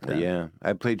did it back then. Yeah,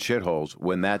 I played shitholes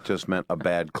when that just meant a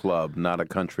bad club, not a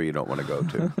country you don't want to go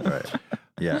to. Right.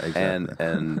 Yeah, exactly.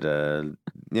 And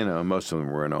most of them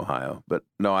were in Ohio. But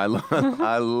no, I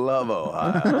love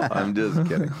Ohio. I'm just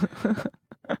kidding.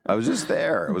 I was just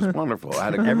there. It was wonderful. I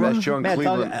had a best show in Man,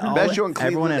 Cleveland. Best show in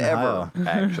everyone Cleveland in ever, Ohio.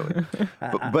 actually.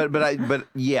 But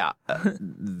yeah,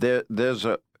 there's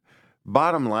a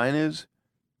bottom line is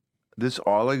this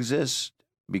all exists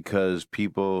because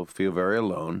people feel very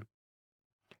alone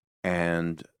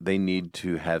and they need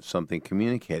to have something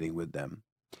communicating with them.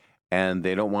 And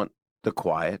they don't want the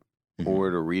quiet or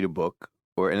to read a book.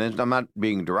 And I'm not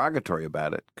being derogatory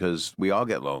about it because we all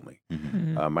get lonely.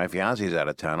 My fiance's out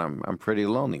of town. I'm pretty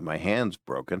lonely. My hand's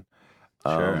broken.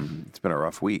 Sure. It's been a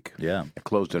rough week. Yeah. I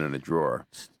closed it in a drawer.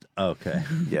 Okay.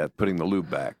 Yeah, putting the lube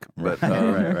back. But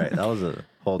right. That was a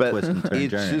whole but twist and turn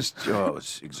it's journey. just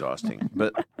it's exhausting.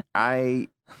 But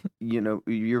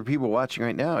your people watching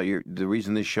right now. The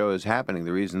reason this show is happening,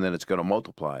 the reason that it's going to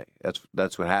multiply.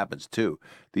 That's what happens too.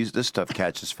 This stuff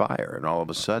catches fire, and all of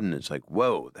a sudden it's like,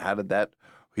 whoa! How did that?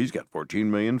 He's got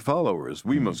 14 million followers.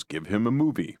 We must give him a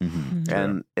movie,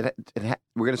 and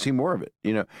we're going to see more of it.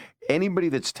 Anybody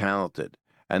that's talented,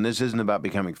 and this isn't about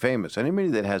becoming famous. Anybody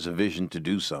that has a vision to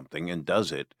do something and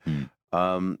does it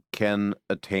can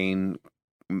attain,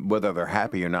 whether they're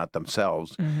happy or not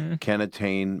themselves, can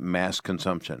attain mass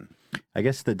consumption. I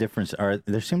guess the difference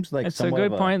there seems like It's a somewhat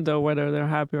good of point, though, whether they're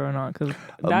happy or not, because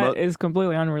that is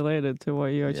completely unrelated to what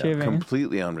you're achieving.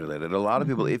 Completely unrelated. A lot of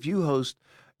people, if you host,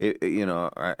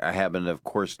 I happen to, of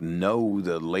course, know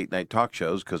the late night talk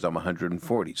shows because I'm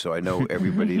 140, so I know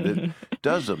everybody that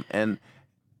does them, and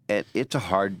it's a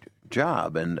hard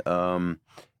job, and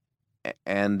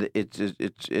and it's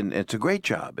a great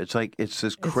job. It's like it's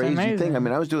this crazy thing. I amazing.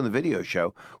 mean, I was doing the video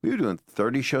show. We were doing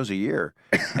 30 shows a year,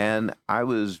 and I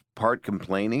was part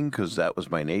complaining because that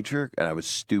was my nature, and I was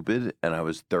stupid, and I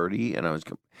was 30, and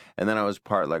then I was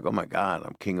part like, oh my God,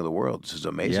 I'm king of the world. This is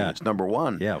amazing. Yeah. It's number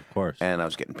one. Yeah, of course. And I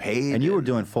was getting paid. And you were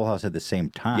doing Full House at the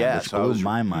same time, Yes, which I blew was-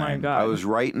 my my mind. God. I was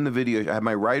writing the video. I had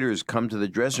my writers come to the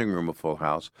dressing room of Full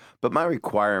House, but my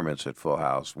requirements at Full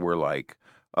House were like,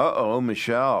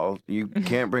 Michelle, you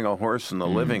can't bring a horse in the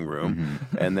living room.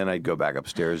 And then I'd go back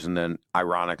upstairs, and then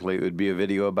ironically, it would be a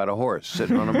video about a horse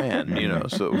sitting on a man,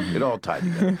 so it all tied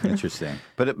together. Interesting.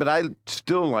 But I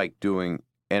still like doing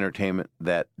entertainment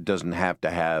that doesn't have to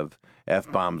have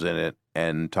F-bombs in it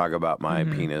and talk about my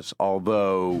penis,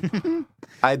 although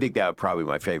I think that would probably be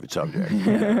my favorite subject.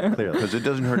 Clearly. Because it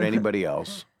doesn't hurt anybody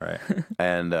else, Right.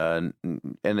 and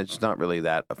it's not really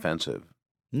that offensive.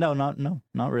 No, not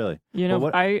really. You Well, know,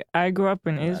 what- I grew up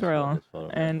in Yeah, I saw Israel, this photo.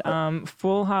 and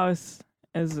Full House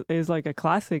is like a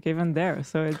classic even there.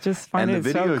 So it just find And the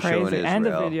it so video show in crazy, and the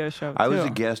Israel, video show I was too. a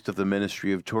guest of the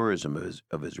Ministry of Tourism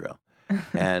of Israel,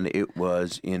 and it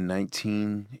was in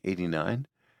 1989,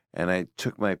 and I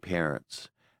took my parents,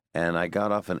 and I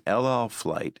got off an El Al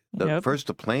flight. Yep. First,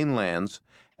 the plane lands,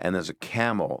 and there's a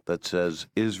camel that says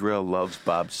 "Israel loves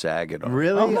Bob Saget." on it.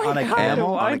 Really? Oh my On a God,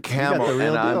 camel? what? On a You got camel, the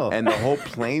real deal. and the whole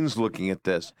plane's looking at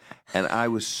this, and I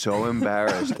was so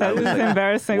embarrassed. I That was is like,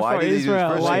 embarrassing why for did they do this? Israel.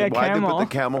 First Why thing, a why'd they camel? put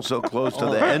the camel so close to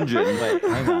the engine Wait,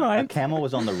 hang on. A What? camel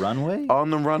was on the runway?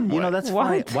 on the runway? You know, that's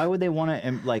funny. What? Why would they want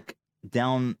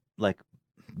to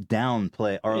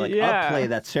downplay or Yeah. upplay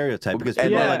that stereotype? Because And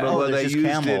people Yeah. are like, oh, well, they there's just used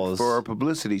camels. it for a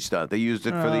publicity stunt. They used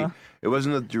it for the. It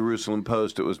wasn't the Jerusalem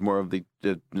Post. It was more of the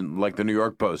like the New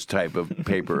York Post type of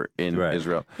paper in Right.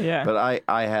 Israel. Yeah. But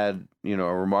I had a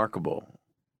remarkable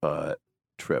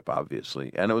trip,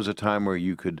 obviously, and it was a time where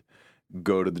you could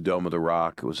go to the Dome of the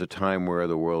Rock. It was a time where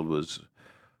the world was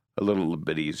a little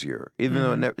bit easier, even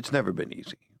though it's never been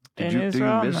easy. In Do you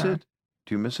Israel, miss no. it?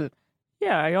 Do you miss it?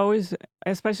 Yeah, I always,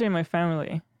 especially my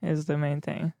family, is the main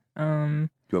thing. Do you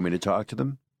want me to talk to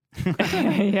them?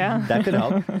 Yeah. That could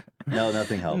help. No,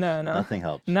 nothing helps. No. Nothing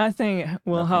helps. Nothing will Nothing help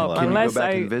will Can help. you unless go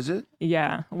back I. and visit?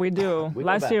 Yeah, we do. We go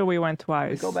Last back. year we went We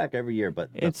twice. go back every year,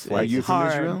 but the It's flights- you from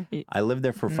hard. Israel? I lived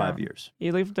there for No. 5 years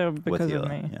You lived there with because of Hila.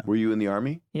 me. Yeah. Were you in the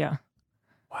army? Yeah.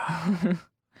 Wow.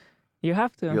 You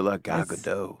have to. You're like Gal It's-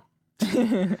 Gadot.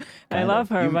 I love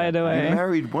her, by the You way.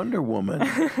 married Wonder Woman.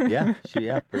 Yeah,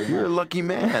 pretty You're a much. lucky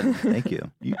man. Thank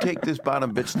you. You take this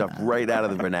bottom bitch stuff right out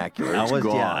of the vernacular. It's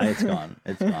gone. Yeah, it's gone.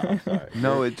 It's gone. I'm sorry.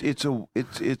 No, it's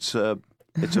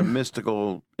a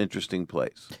mystical, interesting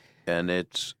place, and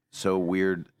it's so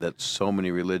weird that so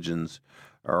many religions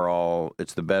are all.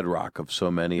 It's the bedrock of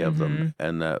so many of them,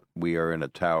 and that we are in a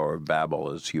Tower of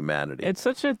Babel as humanity. It's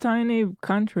such a tiny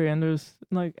country, and it's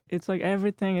like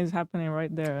everything is happening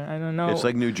right there. I don't know. It's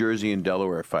like New Jersey and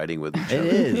Delaware fighting with each It other.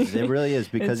 is. It really is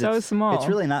because so small. It's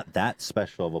really not that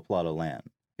special of a plot of land.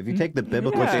 If you take the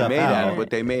biblical Yeah. What they stuff made out out, of what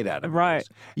they made out of it Right. is.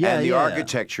 Yeah, and the yeah.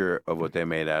 architecture of what they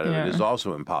made out of it Yeah. is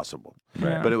also impossible.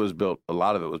 Yeah. But it was built. A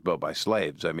lot of it was built by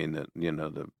slaves. I mean,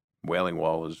 the Wailing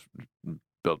Wall was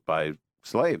built by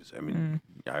slaves. I mean,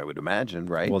 I would imagine,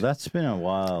 right? well, that's been a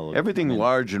while. Everything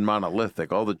large and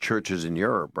monolithic. All the churches in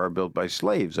Europe are built by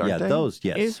slaves, aren't Yeah, they? those,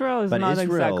 yes. Israel is but not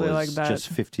Israel exactly is like that. just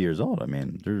 50 years old. I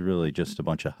mean, there's really just a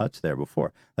bunch of huts there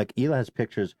before. Like, Hila has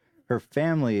pictures. Her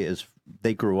family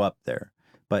they grew up there,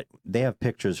 but they have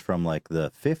pictures from like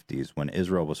the 50s when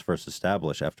Israel was first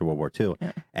established after World War II.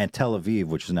 Yeah. And Tel Aviv,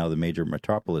 which is now the major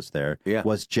metropolis there, Yeah.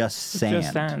 was just It's sand.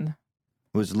 just sand.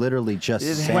 It was literally just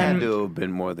It sand. had to have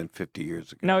been more than 50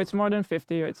 years ago. No, it's more than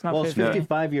 50. It's not Well, it's 50.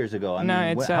 55 years ago. I No,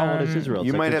 mean, it's, how old is Israel?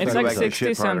 You might have to It's go like back to the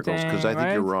shit 60 particles because I think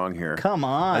you're something, wrong here. Come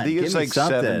on. I think it's give me like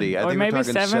something. 70. I Or think maybe we're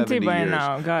talking 70 by years.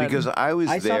 now, God. Because I was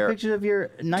I saw there. pictures of your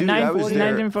Dude, I was 1940.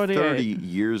 there 1948. 30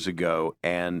 years ago,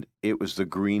 and it was the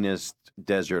greenest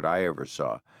desert I ever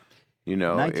saw. You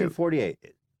know, 1948.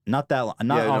 Not that long.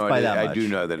 Not yeah, off no, by I, that I much. do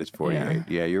know that it's 48.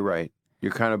 Yeah, you're right.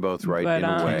 You're kind of both right But, in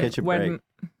a way. Catch a break.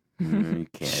 You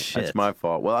can't. Shit. That's my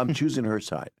fault. Well, I'm choosing her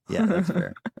side. Yeah, that's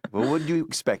fair. Well, what do you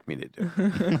expect me to do?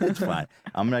 It's fine.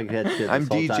 I'm gonna get shit. I'm this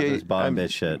whole time, DJ. this bottom I'm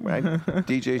bitch shit. Right?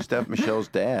 DJ Steph Michelle's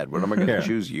dad. What am I going Here, to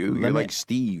choose you? let You're me- like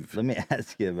Steve. Let me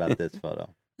ask you about this photo.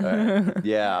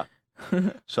 Yeah.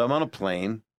 So I'm on a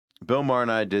plane. Bill Maher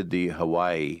and I did the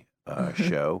Hawaii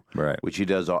show, Right. which he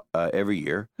does every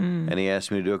year. And he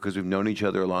asked me to do it because we've known each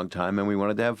other a long time and we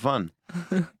wanted to have fun.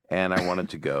 And I wanted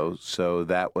to go. So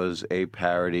that was a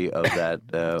parody of that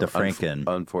The Franken.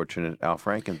 unfortunate Al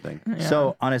Franken thing.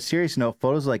 So, on a serious note,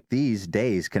 photos like these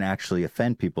days can actually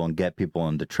offend people and get people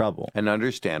into trouble. And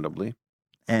understandably.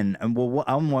 And well,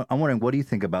 I'm wondering, what do you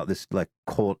think about this like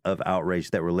cult of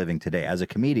outrage that we're living today? As a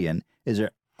comedian, is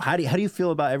there how do you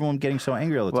feel about everyone getting so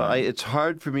angry all the Well, time? it's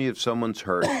hard for me if someone's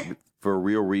hurt for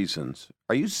real reasons.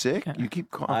 Are you sick? You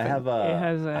keep coughing. I have It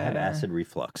has I have acid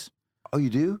reflux. Oh, you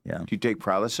do? Yeah. Do you take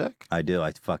Prilosec? I do.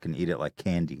 I fucking eat it like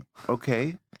candy.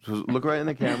 Okay. So look right in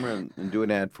the camera and do an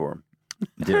ad for them.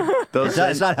 Dude,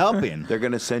 it's not helping. They're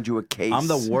going to send you a case. I'm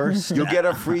the worst. You'll get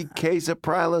a free case of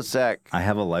Prilosec. I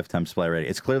have a lifetime supply ready.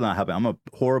 It's clearly not helping. I'm a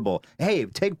horrible. Hey,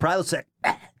 take Prilosec.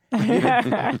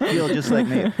 Feel just like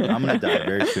me. I'm gonna die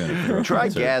very soon. Try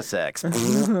Gas X.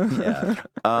 Yeah.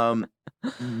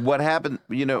 What happened?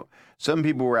 Some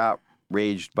people were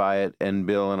outraged by it, and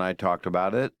Bill and I talked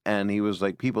about it, and he was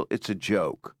like, "People, it's a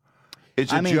joke.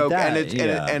 It's a joke,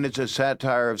 and it's a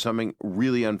satire of something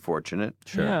really unfortunate."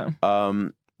 Sure. Yeah.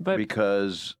 But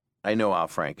because I know Al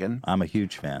Franken. I'm a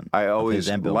huge fan. I of his always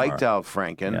and Bill liked Maher. Al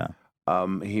Franken.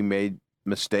 Yeah. He made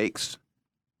mistakes,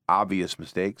 obvious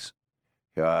mistakes.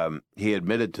 He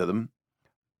admitted to them,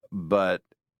 but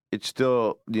it's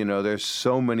still, there's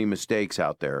so many mistakes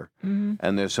out there,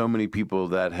 and there's so many people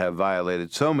that have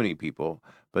violated so many people,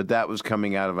 but that was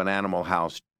coming out of an Animal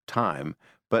House time.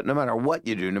 But no matter what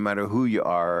you do, no matter who you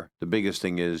are, the biggest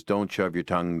thing is don't shove your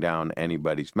tongue down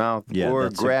anybody's mouth or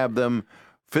grab them,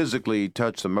 physically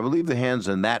touch them. I believe the hands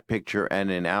in that picture and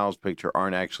in Al's picture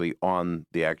aren't actually on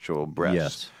the actual breasts.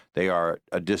 Yes. They are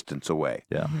a distance away.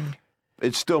 Yeah.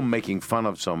 It's still making fun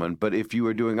of someone, but if you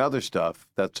were doing other stuff,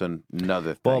 that's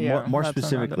another thing. Well, Yeah, more that's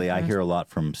specifically, another I thing. hear a lot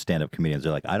from stand-up comedians.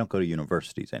 They're like, I don't go to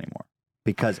universities anymore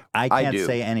because I can't do.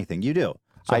 say anything. You do.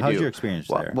 So how's your experience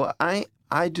there? Well,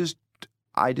 I just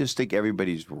think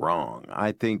everybody's wrong.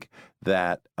 I think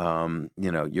that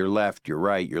you're left, you're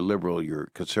right, you're liberal, you're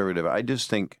conservative. I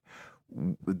just think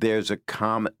there's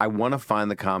I want to find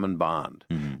the common bond.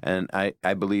 And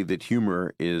I believe that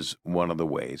humor is one of the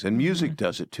ways. And music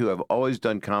does it too. I've always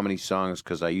done comedy songs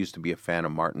because I used to be a fan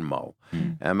of Martin Mull.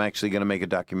 I'm actually going to make a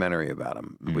documentary about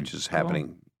him, which is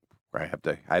happening. I have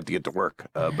to get to work.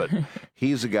 But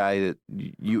he's a guy that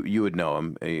you would know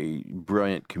him, a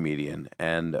brilliant comedian.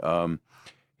 And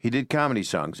he did comedy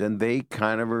songs, and they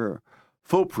kind of are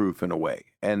foolproof in a way.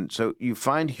 And so you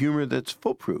find humor that's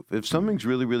foolproof. If something's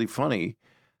really, really funny,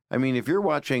 I mean, if you're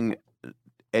watching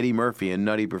Eddie Murphy in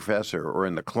Nutty Professor or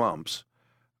in The Clumps,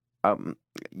 you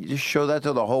just show that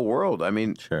to the whole world. I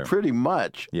mean, pretty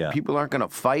much. Yeah. People aren't going to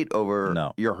fight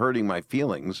over you're hurting my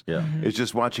feelings. Yeah. It's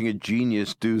just watching a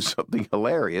genius do something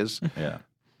hilarious. Yeah.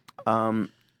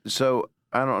 So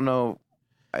I don't know.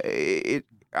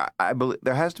 I believe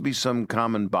there has to be some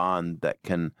common bond that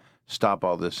can stop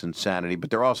all this insanity, but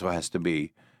there also has to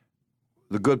be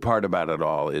the good part about it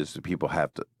all is that people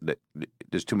have to.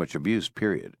 There's too much abuse,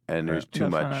 period, and there's too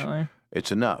much.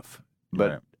 It's enough,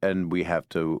 but and we have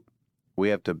to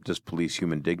just police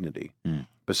human dignity.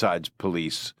 Besides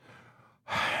police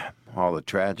all the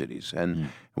tragedies, and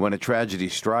when a tragedy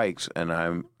strikes, and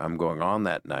I'm going on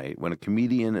that night, when a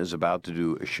comedian is about to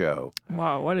do a show.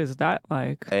 Wow, what is that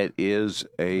like? It is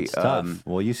It's tough.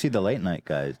 Well, you see the late night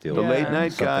guys do The it. late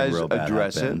night Something guys real bad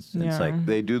address happens. it. It's like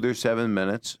They do their 7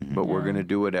 minutes, but we're going to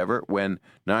do whatever. When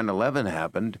 9/11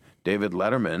 happened, David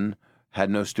Letterman had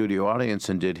no studio audience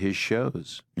and did his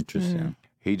shows. interesting.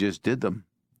 He just did them.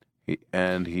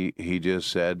 He just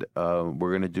said, we're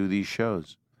going to do these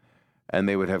shows. And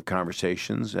they would have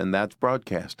conversations, and that's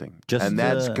broadcasting. Just and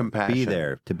that's to compassion.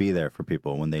 be there for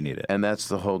people when they need it. And that's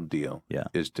the whole deal. Yeah.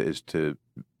 Is to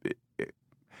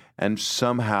and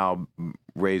somehow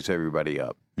raise everybody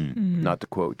up. Not to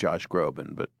quote Josh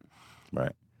Groban, but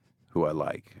Right. who I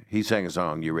like. He sang a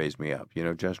song, "You Raise Me Up." You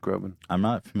know Josh Groban? I'm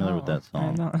not familiar with that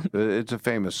song. It's a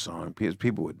famous song.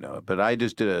 People would know it. But I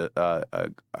just did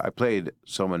I played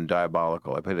someone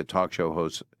diabolical. I played a talk show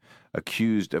host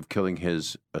accused of killing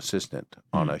his assistant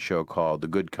on a show called The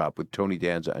Good Cop with Tony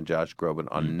Danza and Josh Groban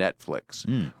on Netflix,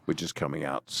 which is coming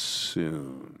out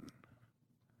soon.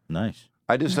 Nice.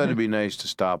 I just thought it'd be nice to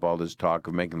stop all this talk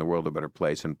of making the world a better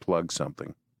place and plug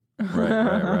something.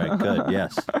 Right. Good.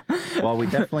 Yes. Well, we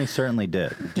definitely certainly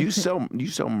did. Do you sell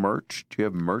merch? Do you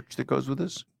have merch that goes with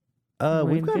this?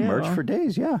 We've got do. merch for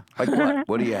days. Yeah. Like what?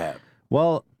 What do you have?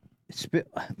 Well,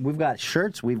 we've got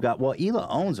shirts. Hila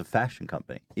owns a fashion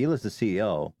company. Hila's the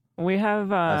CEO. We have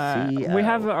CEO. we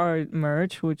have our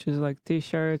merch, which is like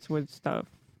T-shirts with stuff,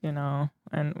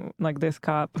 and like this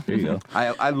cup. There you go.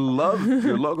 I love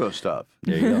your logo stuff.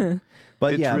 There you go.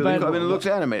 But It's yeah, really but- cool. I mean, it looks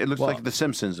animated. It looks Well- like The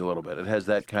Simpsons a little bit. It has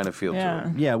that kind of feel to Yeah.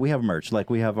 it. yeah, we have merch.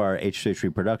 Like we have our H3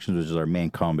 Productions, which is our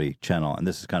main comedy channel, and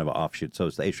this is kind of an offshoot. So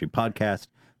it's the H3 Podcast,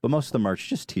 but most of the merch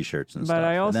just T-shirts and stuff. But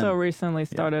I And also then- recently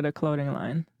started a clothing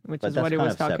line. which But is that's what he kind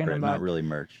was of talking separate, about. not really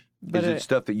merch. But Is it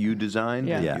stuff that you designed?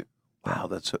 Yeah. Yeah. Wow,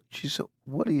 that's so. She's so.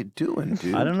 What are you doing,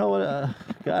 dude? I don't know what.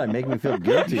 God, make me feel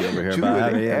guilty over here Do about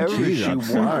having whatever cheese she on.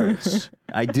 wants.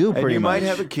 I do And pretty you much. might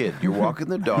have a kid. You're walking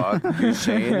the dog. You're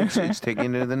saying it's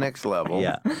taking it to the next level.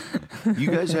 Yeah. You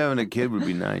guys having a kid would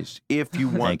be nice if you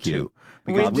want Thank you. to.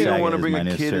 Because We we do. don't want to Is bring my a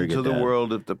new kid surrogate into the dad.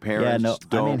 world if the parents no, I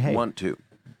don't mean, hey. want to.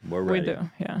 We're we ready. do,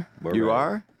 yeah. We're You ready.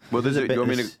 are? Well, This is a you want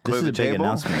me to this clear is the a big table?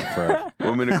 announcement for.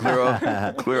 Want me to clear off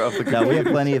the No, we have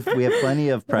plenty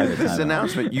of private This time.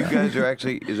 announcement, you guys are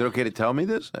actually, is it okay to tell me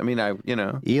this? I mean,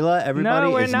 Ela, everybody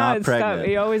no, we're is not Stop. pregnant.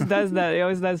 He always does that. He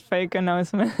always does fake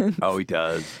announcements. Oh, he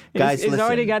does. Guys, he's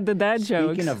already listen. got the dad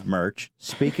jokes. Speaking of merch,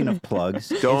 speaking of plugs,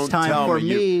 Don't it's time tell for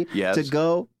me me yes. to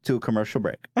go to a commercial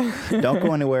break. Don't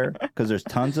go anywhere because there's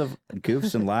tons of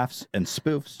goofs and laughs and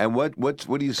spoofs. And what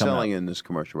are you selling out. in this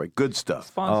commercial, right? Good stuff.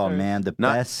 Sponsors. Oh man, the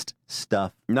Not- best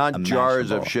stuff. Not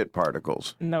jars of imaginable. shit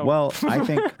particles. No. Well,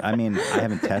 I mean, I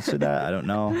haven't tested that. I don't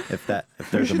know if there's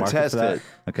a should market test for that. it.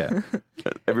 Okay.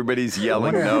 Everybody's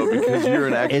yelling no because you're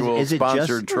in actual Is it sponsored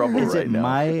just, trouble is right it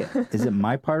now. is it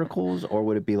my particles or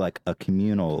would it be like a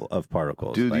communal of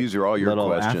particles? Dude, Like these are all your little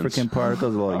questions. African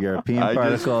particles, little European I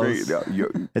just particles.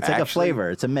 It's like a actually- flavor.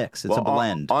 It's a mix. It's a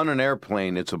blend. On an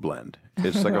airplane, it's a blend.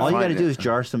 It's like a All you got to fine- do is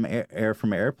jar some air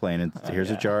from an airplane, and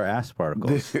here's a jar of ass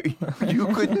particles. You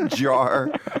couldn't jar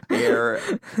air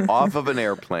off of an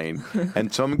airplane,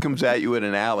 and someone comes at you in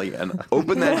an alley and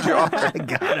open that jar,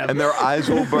 and their eyes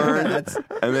will burn,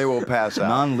 and they will pass out.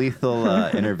 Non-lethal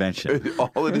intervention,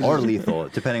 All it is or is- lethal,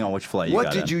 depending on which flight you What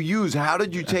got did in. you use? How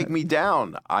did you take me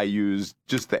down? I used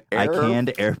just the air I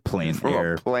canned airplane from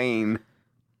air. a plane.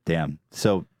 Damn.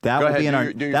 So that Go will ahead, be in do our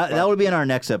your- do your that sponsor. will be in our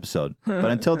next episode. But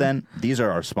until then, these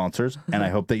are our sponsors, and I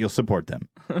hope that you'll support them.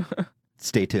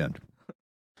 Stay tuned.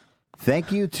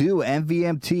 Thank you to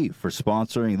MVMT for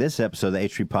sponsoring this episode of the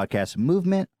H3 Podcast.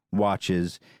 Movement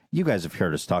watches. You guys have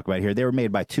heard us talk about it here. They were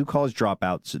made by two college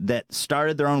dropouts that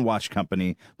started their own watch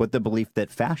company with the belief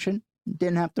that fashion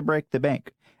didn't have to break the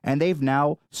bank. And they've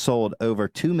now sold over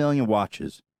 2 million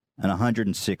watches in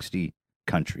 160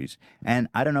 countries. And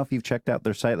I don't know if you've checked out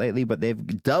their site lately, but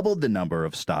they've doubled the number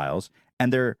of styles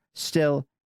and they're still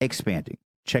expanding.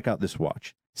 Check out this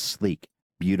watch. Sleek,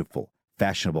 beautiful,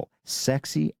 fashionable,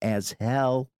 sexy as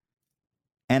hell.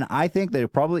 And I think they'll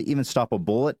probably even stop a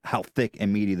bullet how thick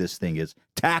and meaty this thing is.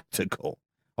 Tactical.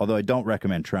 Although I don't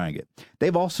recommend trying it.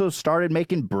 They've also started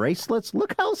making bracelets.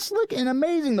 Look how slick and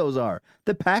amazing those are.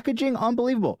 The packaging,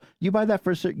 unbelievable. You buy that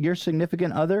for your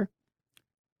significant other,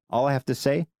 all I have to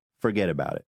say, forget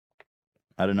about it.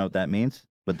 I don't know what that means,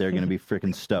 but they're going to be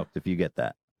freaking stoked if you get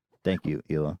that. Thank you,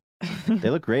 Ela. They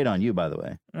look great on you, by the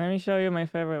way. Let me show you my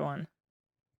favorite one.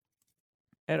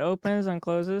 It opens and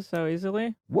closes so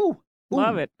easily. Woo!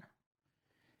 Love it.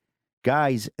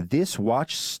 Guys, this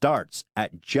watch starts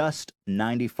at just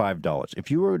 $95.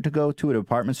 If you were to go to a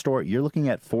department store, you're looking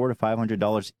at $400 to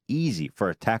 $500 easy for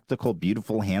a tactical,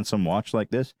 beautiful, handsome watch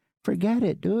like this. Forget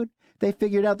it, dude. They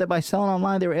figured out that by selling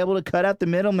online, they were able to cut out the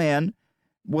middleman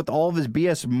with all of his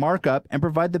BS markup and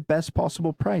provide the best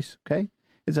possible price, okay?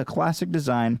 It's a classic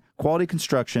design, quality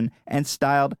construction, and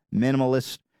styled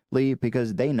minimalistically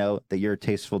because they know that you're a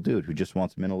tasteful dude who just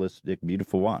wants a minimalistic,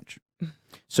 beautiful watch.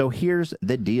 So here's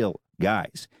the deal,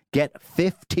 guys. Get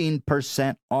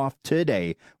 15% off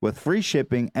today with free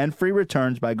shipping and free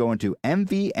returns by going to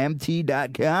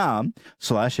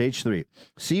mvmt.com/H3.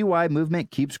 See why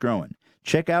movement keeps growing.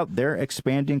 Check out their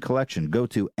expanding collection. Go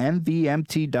to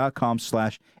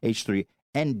mvmt.com/H3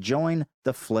 and join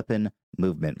the flippin'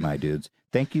 movement, my dudes.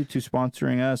 Thank you to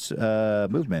sponsoring us,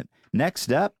 Movement.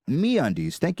 Next up,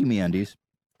 MeUndies. Thank you, MeUndies.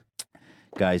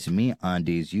 Guys,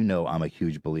 MeUndies, you know I'm a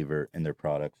huge believer in their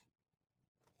products.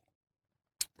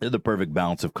 They're the perfect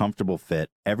balance of comfortable fit.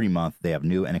 Every month, they have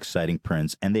new and exciting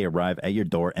prints, and they arrive at your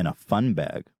door in a fun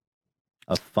bag.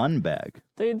 A fun bag.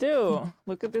 They do.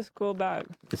 Look at this cool bag.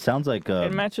 It sounds like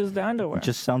It matches the underwear. it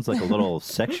just sounds like a little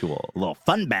sexual. A little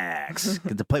fun bags.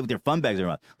 Get to play with your fun bags every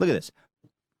month. Look at this.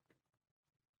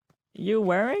 You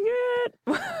wearing it?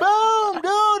 Boom,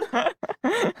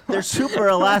 dude. They're super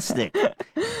elastic.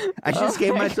 I just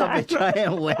gave myself a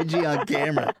giant wedgie on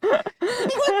camera. What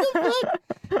the fuck?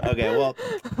 Okay, well,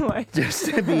 Like, just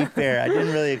to be fair, I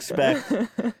didn't really expect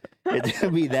it to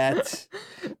be that.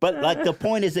 But like the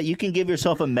point is that you can give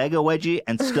yourself a mega wedgie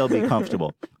and still be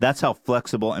comfortable. That's how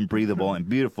flexible and breathable and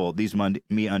beautiful these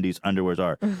MeUndies underwears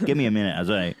are. Give me a minute as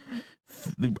I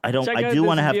check I out do this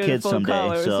want to have kids beautiful someday,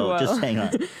 color as so well. just hang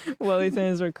on. Wellington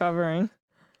is recovering.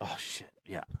 Oh shit.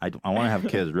 Yeah, I want to have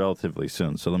kids relatively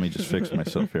soon, so let me just fix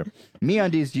myself here.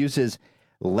 MeUndies uses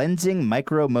Lensing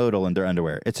Micromodal in their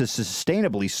underwear. It's a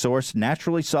sustainably sourced,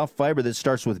 naturally soft fiber that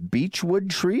starts with beechwood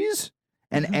trees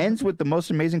and ends with the most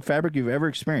amazing fabric you've ever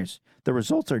experienced. The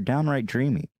results are downright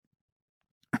dreamy.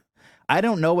 I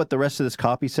don't know what the rest of this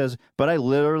copy says, but I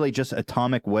literally just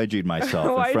atomic wedgied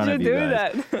myself in front of you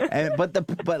guys. Why'd you do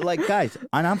that? But like, guys,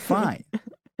 and I'm fine.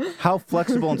 How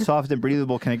flexible and soft and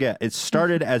breathable can it get? It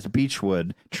started as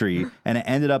beechwood tree, and it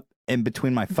ended up in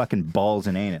between my fucking balls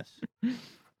and anus.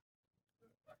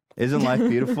 Isn't life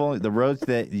beautiful? The roads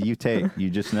that you take, you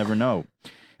just never know.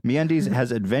 MeUndies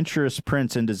has adventurous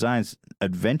prints and designs.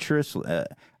 Adventurous.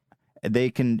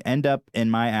 They can end up in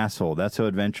my asshole. That's how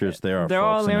adventurous they are. They're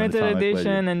all folks, in limited Atomic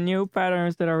edition Wedgie. and new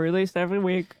patterns that are released every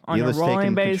week on You a was rolling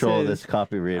taking basis. control of this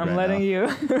copy read I'm right letting now. you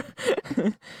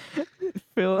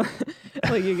feel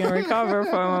like you can recover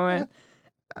for a moment.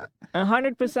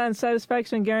 100%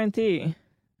 satisfaction guarantee.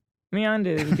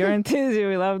 MeUndies guarantees you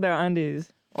will love their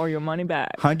undies or your money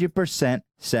back. 100%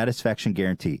 satisfaction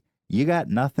guarantee. You got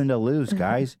nothing to lose,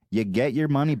 guys. You get your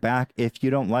money back if you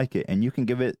don't like it, and you can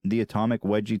give it the atomic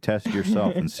wedgie test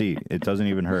yourself and see. It doesn't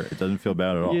even hurt. It doesn't feel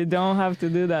bad at all. You don't have to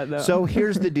do that, though. So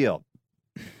here's the deal.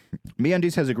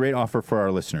 MeUndies has a great offer for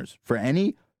our listeners. For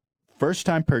any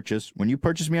first-time purchase, when you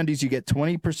purchase MeUndies, you get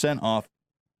 20% off.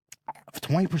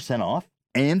 20% off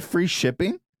and free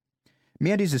shipping?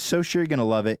 MeUndies is so sure you're going to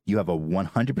love it, you have a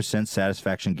 100%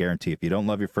 satisfaction guarantee. If you don't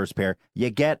love your first pair, you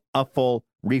get a full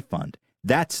refund.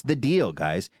 That's the deal,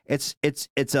 guys. It's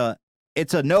a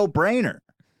no-brainer.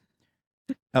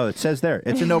 Oh, it says there.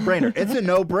 It's a no-brainer. It's a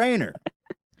no-brainer.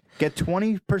 Get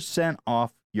 20%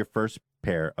 off your first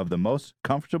pair of the most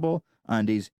comfortable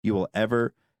undies you will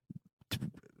ever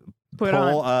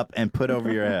pull up and put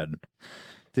over your head.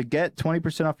 To get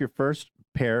 20% off your first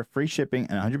pair, free shipping,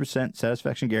 and 100%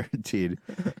 satisfaction guaranteed,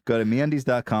 go to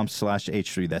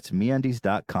MeUndies.com/H3. That's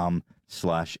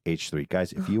MeUndies.com/H3.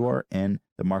 Guys, if you are in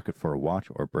the market for a watch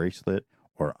or bracelet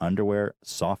or underwear,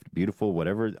 soft, beautiful,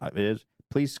 whatever it is,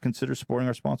 please consider supporting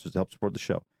our sponsors to help support the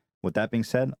show. With that being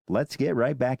said, let's get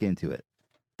right back into it.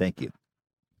 Thank you.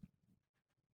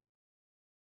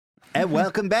 And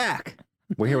welcome back.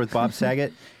 We're here with Bob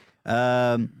Saget.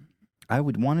 I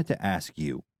wanted to ask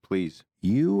you. Please.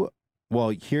 Here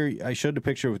I showed a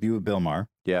picture with you with Bill Maher.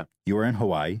 Yeah. You were in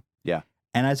Hawaii. Yeah.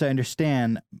 And as I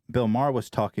understand, Bill Maher was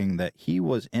talking that he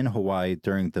was in Hawaii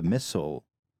during the missile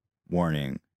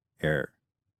warning era.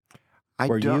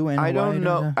 Were you in Hawaii? I don't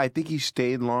know. during I think he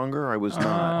stayed longer. I was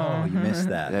not. Oh, you missed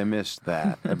that. I missed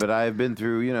that. But I've been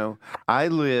through, I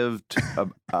lived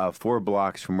 4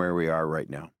 blocks from where we are right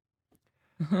now.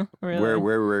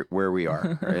 Really? Where we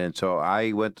are. And so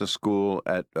I went to school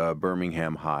at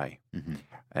Birmingham High. Mhm.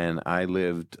 And I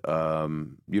lived,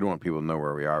 you don't want people to know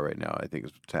where we are right now. I think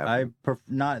it's what's happening.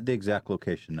 Not the exact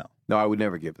location, no. No, I would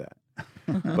never give that.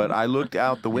 But I looked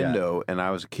out the window, and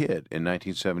I was a kid in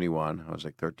 1971. I was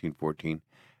like 13, 14,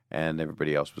 and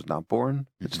everybody else was not born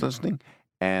that's listening.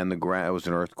 And the ground, it was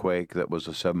an earthquake that was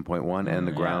a 7.1, and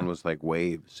the ground was like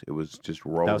waves. It was just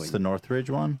rolling. That was the Northridge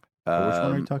one? Or which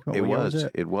one are you talking about? It What year was.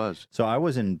 it? It was. So I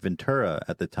was in Ventura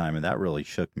at the time, and that really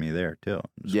shook me there, too.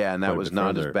 It was Yeah, and quite that a was bit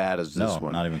not further. as bad as this No,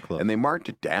 one. not even close. And they marked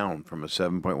it down from a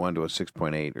 7.1 to a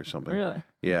 6.8 or something. Really?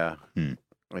 Yeah. Hmm.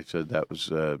 I said that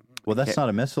was. Well, that's not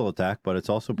a missile attack, but it's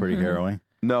also pretty harrowing.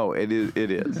 No, it is.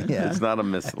 It is. Yeah. It's not a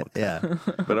missile. Yeah.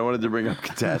 But I wanted to bring up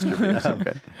catastrophes.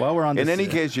 Okay. While we're on In this, any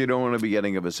case, you don't want to be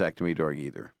getting a vasectomy during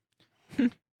either.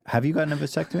 have you gotten a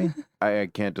vasectomy? I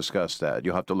can't discuss that.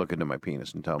 You'll have to look into my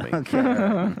penis and tell me. Look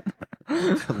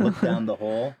down the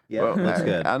hole. Yeah, Well, that's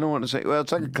good. I don't want to say. Well,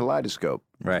 it's like a kaleidoscope.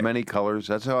 Right. Many colors.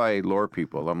 That's how I lure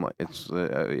people. I'm like, it's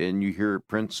and you hear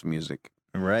Prince music.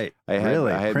 Right. I had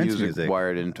really? I had Prince music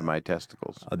wired into my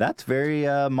testicles. Oh, that's very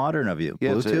modern of you.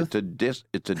 Yeah, Bluetooth?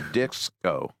 it's a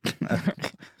disco.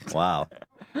 Wow.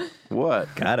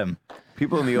 What? Got him.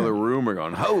 People in the other room are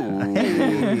going, oh.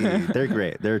 Hey, they're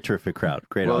great. They're a terrific crowd.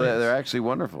 Great Well, audience. they're actually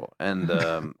wonderful. And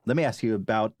Let me ask you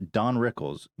about Don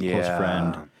Rickles, close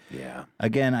friend. Yeah.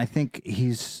 Again, I think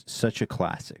he's such a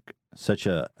classic, such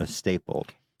a staple.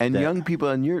 And That- young people,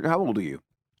 and how old are you?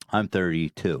 I'm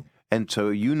 32. And so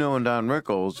and Don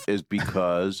Rickles is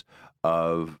because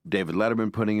of David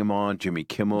Letterman putting him on, Jimmy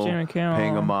Kimmel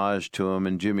paying homage to him,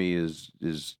 and Jimmy is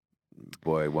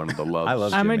boy, one of the loves. I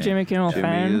love I'm a Jimmy. Jimmy Kimmel Jimmy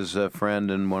fan. is a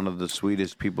friend and one of the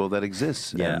sweetest people that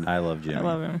exists. Yeah, and, I love Jimmy. I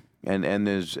love him.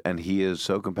 and he is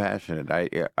so compassionate.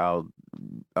 I'm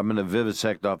going to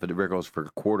vivisect off of the Rickles for a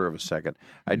quarter of a second.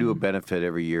 I do a benefit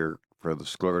every year for the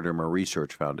Scleroderma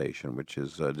Research Foundation, which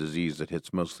is a disease that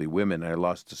hits mostly women. I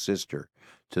lost a sister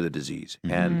to the disease,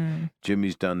 and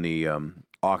Jimmy's done the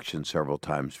auction several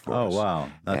times for us. Oh, wow.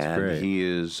 That's and great. he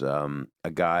is a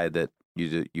guy that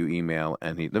you email,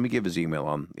 and let me give his email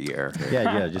on the air. Here.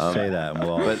 Yeah, just say that, and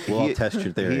we'll all test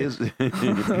your theory.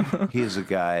 He is a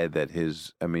guy that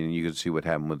I mean, you can see what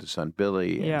happened with his son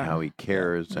Billy and how he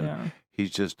cares, and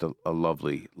he's just a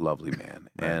lovely, lovely man.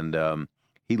 And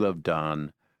he loved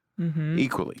Don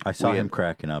equally. I saw him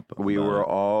cracking up. We were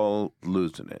all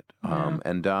losing it.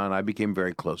 And Don, I became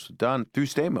very close with Don through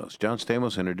Stamos. John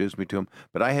Stamos introduced me to him.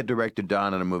 But I had directed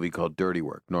Don in a movie called Dirty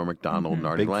Work, Norm Macdonald and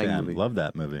Artie Big Lang fan. movie. Love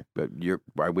that movie. But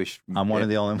I wish I'm one of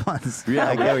the only ones. Yeah,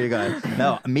 I get where you're going.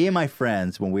 No, me and my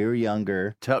friends, when we were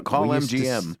younger, call we used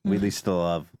MGM. we used to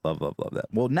love that.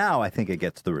 Well, now I think it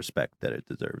gets the respect that it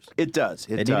deserves. It does.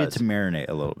 It needed to marinate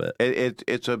a little bit.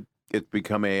 It's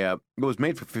become it was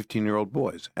made for 15-year-old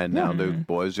boys, and now the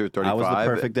boys are 35. I was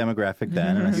the perfect demographic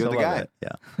then, and I You're still the love guy. it.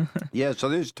 Yeah. Yeah, so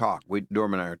there's talk.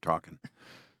 Norm and I are talking.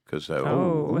 Because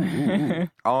all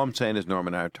I'm saying is Norm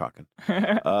and I are talking.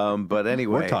 But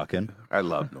anyway, We're talking. I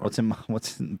love Norm.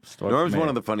 What's in store? Norm's one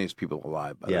of the funniest people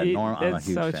alive. By the way. Norm. I'm a It's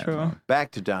huge so fan. true. Of Norm.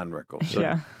 Back to Don Rickles.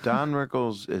 So Don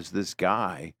Rickles is this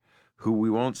guy who we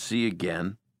won't see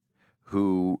again,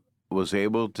 who was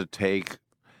able to take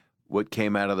what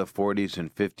came out of the 40s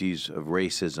and 50s of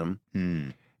racism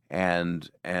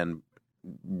and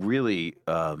really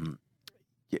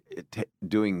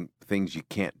doing things you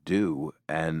can't do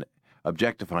and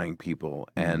objectifying people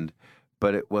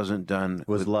but it wasn't done It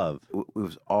was love. It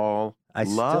was all I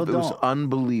love. still It was don't-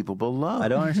 unbelievable love. I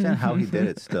don't understand how he did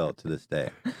it still to this day.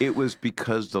 It was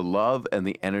because the love and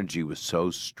the energy was so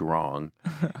strong,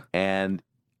 and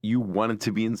you wanted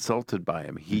to be insulted by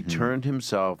him. He turned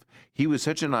himself. He was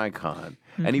such an icon,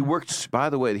 and he worked. By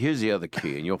the way, here's the other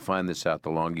key, and you'll find this out the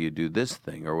longer you do this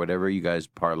thing or whatever you guys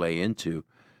parlay into.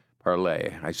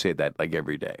 Parlay. I say that like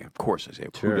every day. Of course, I say.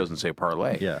 Sure. Who doesn't say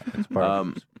parlay? Yeah, it's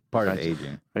part of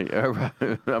aging.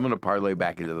 I'm going to parlay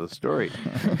back into the story,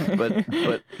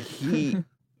 but he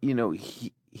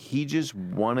just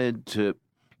wanted to.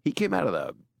 He came out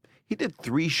of he did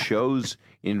 3 shows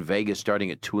in Vegas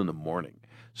starting at 2 a.m.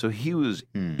 So he was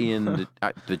in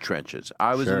the trenches.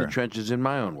 I was in the trenches in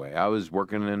my own way. I was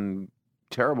working in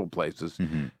terrible places,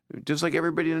 just like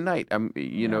everybody tonight.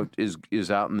 Is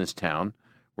out in this town.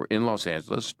 We're in Los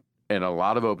Angeles, and a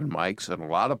lot of open mics and a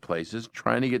lot of places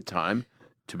trying to get time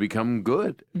to become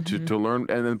good, to learn.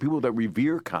 And then people that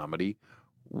revere comedy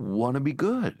want to be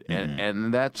good.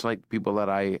 And that's like people that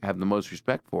I have the most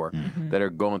respect for that are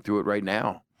going through it right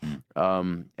now.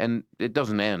 And it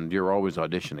doesn't end. You're always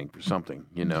auditioning for something,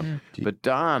 But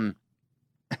Don,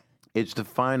 it's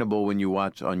definable when you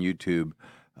watch on YouTube,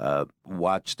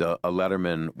 watched a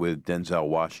Letterman with Denzel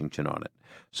Washington on it.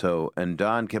 So, and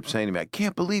Don kept saying to me, I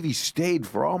can't believe he stayed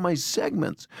for all my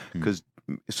segments.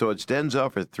 So it's Denzel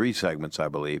for 3 segments, I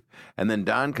believe. And then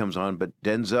Don comes on, but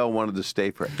Denzel wanted to stay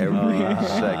for every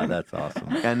segment. That's awesome.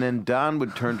 And then Don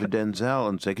would turn to Denzel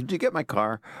and say, could you get my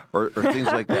car? Or things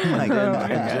like that.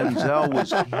 And Denzel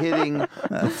was hitting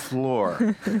the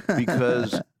floor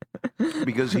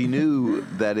because he knew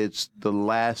that it's the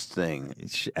last thing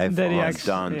That he on actually-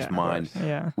 Don's mind.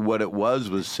 Yeah. What it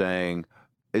was saying,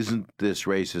 isn't this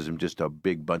racism just a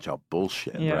big bunch of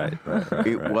bullshit? Yeah. Right.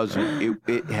 It wasn't.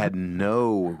 It had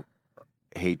no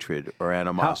hatred or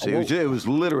animosity. It was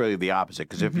literally the opposite.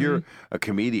 Because if you're a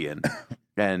comedian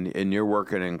and you're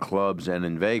working in clubs and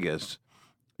in Vegas,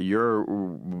 you're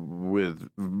with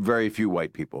very few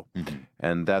white people,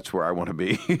 and that's where I want to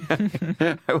be.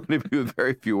 I want to be with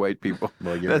very few white people.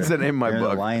 Well, that's the name of my you're in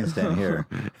book. the lion's den here.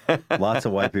 Lots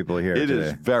of white people here It today.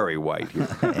 is very white here.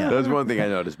 That's one thing I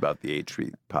noticed about the H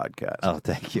Street podcast. Oh,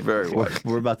 thank you. Very white.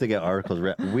 We're about to get articles.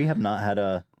 We have not had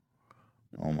a.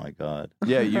 Oh my God.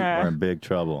 Yeah, We're in big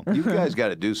trouble. you guys got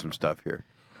to do some stuff here.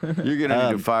 You're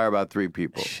gonna need to fire about 3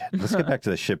 people. Let's get back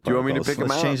to the ship. Do you want me to pick 'em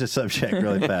Let's out? change the subject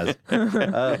really fast.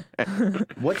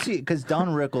 What's he? Because Don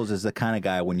Rickles is the kind of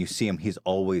guy when you see him, he's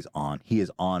always on. He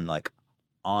is on, like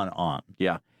on.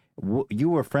 Yeah. You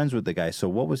were friends with the guy, so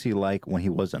what was he like when he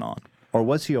wasn't on, or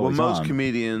was he Well, always most on?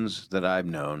 comedians that I've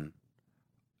known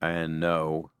and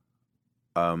know,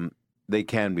 they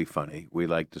can be funny. We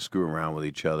like to screw around with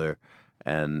each other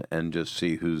and just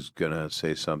see who's gonna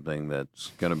say something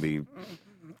that's gonna be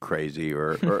crazy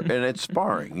or and it's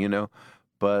sparring,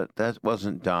 But that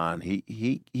wasn't Don.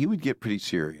 He would get pretty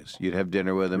serious. You'd have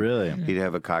dinner with him. Really? He'd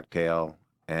have a cocktail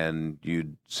and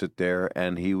you'd sit there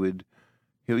and he would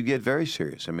get very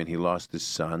serious. I mean, he lost his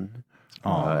son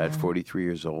at 43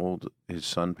 years old. His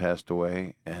son passed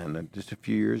away, and just a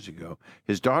few years ago,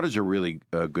 his daughter's a really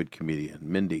good comedian,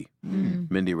 Mindy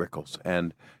Rickles,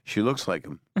 and she looks like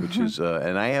him, which is.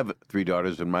 And I have 3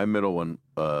 daughters, and my middle one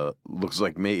looks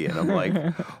like me, and I'm like,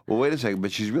 well, wait a second,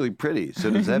 but she's really pretty. So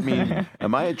does that mean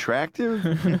am I attractive,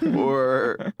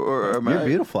 or am You're I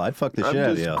beautiful. I'd fuck the I'm shit out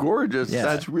of just you. gorgeous. Yeah.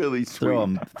 That's really sweet. Throw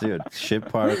 'em, dude. Shit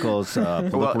particles.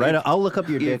 Well, I'll look up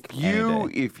your dick.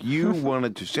 If you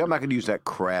wanted to see, I'm not going to use that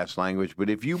crass language, but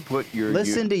if you put your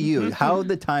Listen to you. How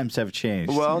the times have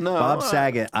changed. Well, no, Bob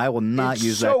Saget. I will not it's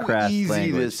use so that crass easy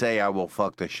language. to say I will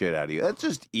fuck the shit out of you. That's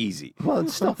just easy. Well,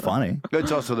 it's still funny.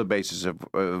 That's also the basis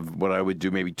of what I would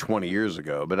do maybe 20 years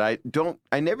ago. But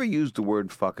I never use the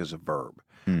word fuck as a verb.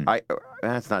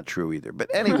 That's not true either. But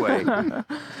anyway,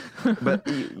 but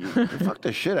you fuck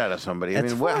the shit out of somebody. I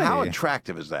That's mean, how funny.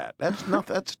 attractive is that? That's not.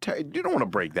 You don't want to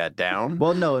break that down.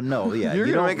 Well, no, yeah. You're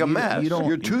you gonna don't make a mess. You don't,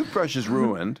 Your toothbrush is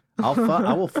ruined.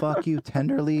 I will fuck you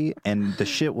tenderly, and the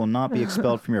shit will not be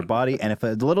expelled from your body. And if a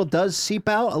little does seep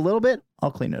out a little bit, I'll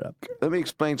clean it up. Let me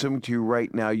explain something to you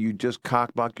right now. You just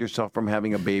cockblocked yourself from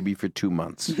having a baby for 2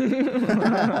 months.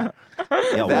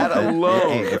 Yeah, That alone.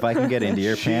 Hey, if I can get into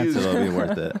your pants, She's- it'll be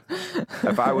worth it.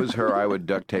 If I was her, I would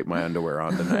duct tape my underwear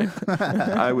on tonight.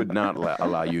 I would not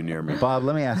allow you near me. Bob,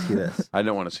 let me ask you this. I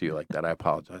don't want to see you like that. I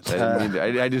apologize. I, didn't mean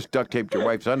to, I just duct taped your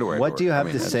wife's underwear. What do you have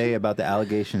to that's- say about the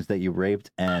allegations that you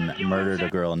raped and murdered a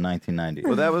girl in 1990?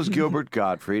 Well, that was Gilbert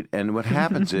Gottfried, and what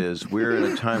happens is we're in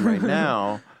a time right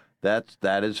now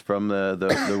that is from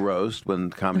the roast when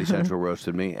Comedy Central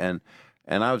roasted me, and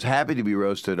I was happy to be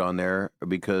roasted on there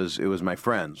because it was my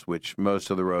friends, which most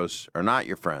of the roasts are not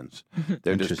your friends.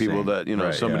 They're just people Interesting. that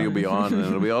Right, somebody yeah. will be on, and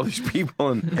it'll be all these people,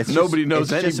 and It's nobody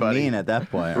knows it's anybody. just mean at that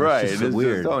point. Right? It's It's just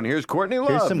weird. oh, and here's Courtney Love.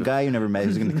 Here's some guy you never met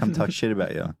who's going to come talk shit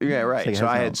about you. Yeah, right. It's So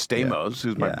like, I has had no- Stamos,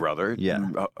 who's my Yeah. brother, Yeah.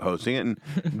 hosting it,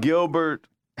 and Gilbert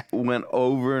went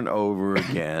over and over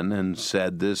again and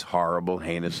said this horrible,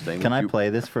 heinous thing. Can that I you- play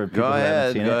this for people Go who haven't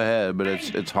ahead, seen go it? ahead, but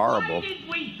it's horrible. Why did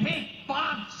we pick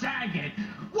Bob Saget?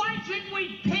 Why should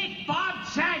we pick Bob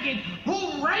Saget,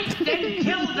 who raped and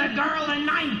killed a girl in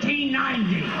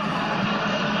 1990?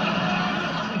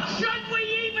 Should we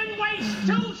even waste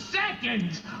 2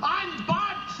 seconds on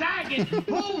Bob Saget,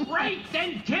 who raped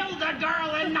and killed a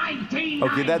girl in 1990?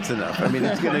 Okay, that's enough. I mean,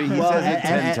 it's gonna. He Well, says it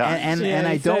 10 times. and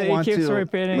I he said- don't want he keeps to.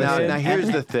 repeating Now, it. now here's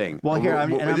the thing. Well, here, I'm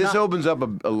this not- opens up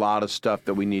a lot of stuff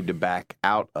that we need to back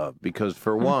out of because,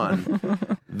 for one,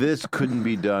 this couldn't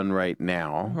be done right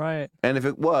now, Right. and if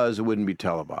it was, it wouldn't be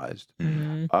televised.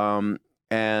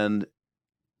 And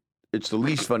it's the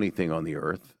least funny thing on the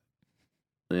earth.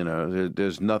 You know,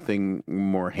 there's nothing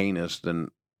more heinous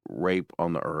than rape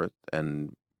on the earth,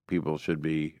 and people should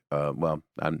be. Well,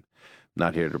 I'm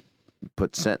not here to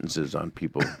put sentences on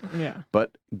people. Yeah.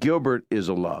 But Gilbert is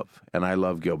a love, and I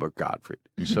love Gilbert Gottfried.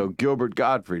 So Gilbert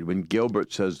Gottfried, when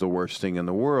Gilbert says the worst thing in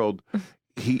the world,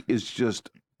 he is just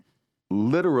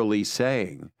literally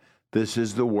saying, this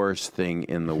is the worst thing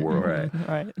in the world. Right.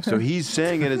 Right. So he's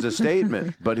saying it as a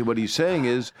statement, but what he's saying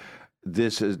is,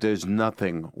 there's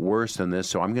nothing worse than this,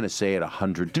 so I'm going to say it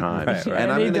 100 times. Right, right.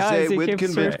 And I'm He going to say does, it he with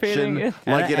keeps repeating conviction, it.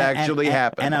 like it actually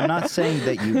happened. And I'm not saying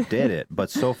that you did it, but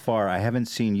so far I haven't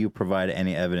seen you provide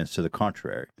any evidence to the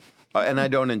contrary. And I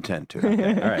don't intend to.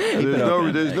 All right. keep it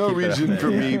open. There's no Keep it reason open.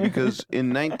 for me because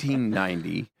in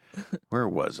 1990, where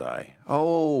was I?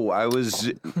 Oh, I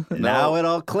was. Now it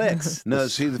all clicks. No,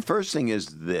 see, the first thing is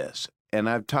this, and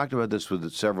I've talked about this with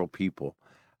several people.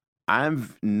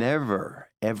 I've never,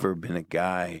 ever been a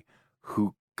guy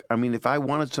who, I mean, if I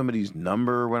wanted somebody's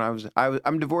number when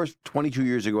I'm divorced 22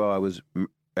 years ago,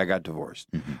 I got divorced.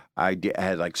 Mm-hmm. I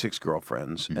had like 6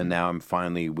 girlfriends, and now I'm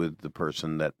finally with the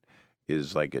person that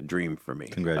is like a dream for me.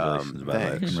 Congratulations, by the way.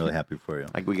 Thanks. I'm really happy for you.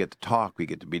 Like we get to talk, we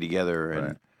get to be together,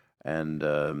 Right. and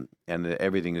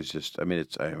everything is just. I mean,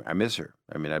 I miss her.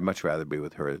 I mean, I'd much rather be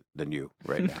with her than you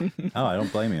right now. Oh, I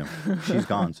don't blame you. She's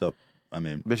gone, so I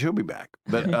mean, But she'll be back.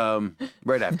 But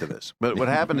right after this. But what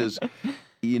happened is,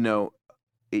 you know,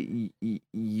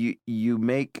 you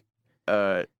make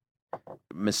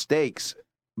mistakes,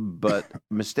 but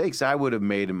mistakes I would have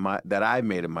made that I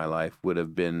made in my life would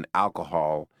have been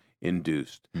alcohol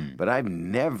induced. But I've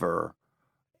never,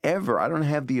 ever. I don't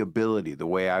have the ability, the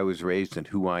way I was raised and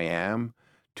who I am,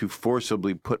 to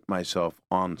forcibly put myself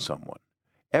on someone.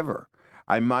 Ever.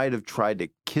 I might have tried to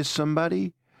kiss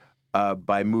somebody.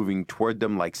 By moving toward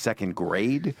them like second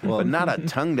grade, but not a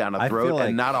tongue down a I throat feel like-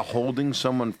 and not a holding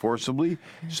someone forcibly.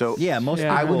 So yeah, most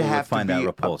Yeah. I people would have find to be that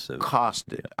repulsive.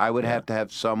 accosted. I would have to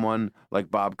have someone like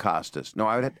Bob Costas. No,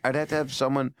 I'd have to have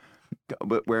someone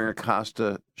wearing a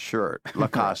Costa shirt, La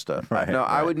Costa. Right, no,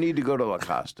 I right. would need to go to La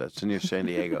Costa. It's near San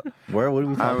Diego. Where would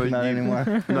we I talking would about need-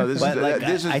 anymore? No, this But, is like,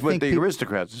 this I is what think the peop-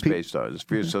 Aristocrats is based on. It's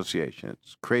free association.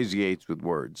 It's crazy eights with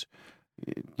words.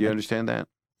 Do you understand that?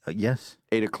 Yes.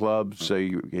 8 of clubs, so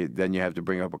then you have to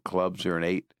bring up a club, so you're an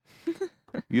 8.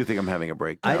 You think I'm having a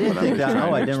breakdown. I didn't but I'm think just that. trying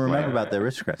Oh, to I didn't remember explain. about the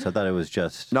aristocrats. I thought it was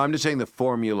just. No, I'm just saying the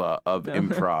formula of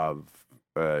improv.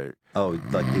 Oh,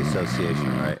 like the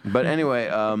association, right? But anyway,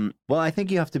 Well, I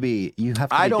think you have to be. You have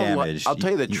to I be don't. damaged. I'll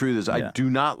tell you the truth is, I yeah. do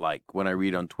not like when I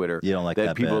read on Twitter You don't like that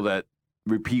that people bit. that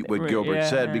repeat what Re- Gilbert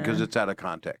said yeah. because it's out of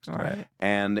context. Right.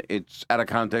 And it's out of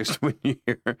context when you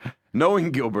hear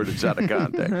knowing Gilbert, it's out of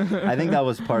context. I think that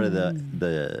was part of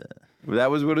the.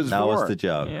 That was what it's That for. was the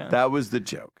joke. Yeah. That was the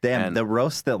joke. Damn, And the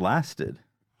roast that lasted.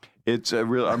 it's a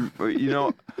real.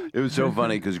 It was so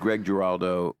funny because Greg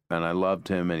Giraldo, and I loved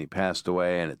him, and he passed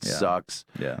away, and it Yeah. sucks.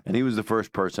 Yeah. And he was the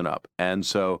first person up. And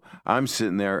so I'm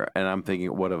sitting there and I'm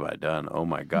thinking, what have I done? Oh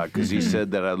my God. Because he said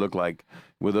that I look like,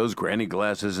 with those granny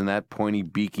glasses and that pointy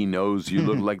beaky nose, you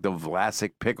look like the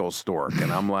Vlasic pickle stork.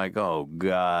 And I'm like, oh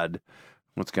God,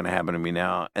 what's going to happen to me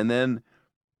now? And then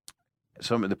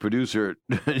the producer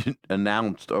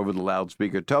announced over the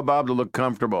loudspeaker, tell Bob to look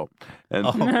comfortable. And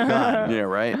Oh God, yeah,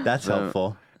 right. that's So-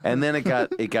 helpful. And then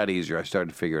it got easier. I started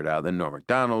to figure it out. Then Norm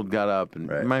Macdonald got up, and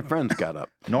Right. my friends got up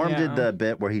Norm Yeah. did the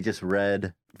bit where he just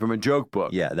read. from a joke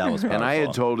book. Yeah, that was. And I had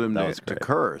powerful. told him That to was great.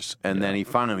 curse, and then he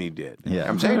finally did. Yeah.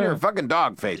 I'm saying you're a fucking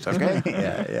dog face, okay?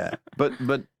 Yeah, yeah. But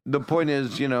the point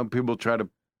is, people try to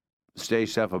say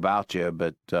stuff about you,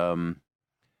 but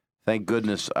thank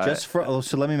goodness.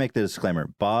 So let me make the disclaimer.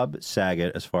 Bob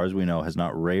Saget, as far as we know, has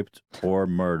not raped or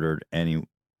murdered any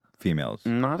females.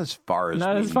 Not as far as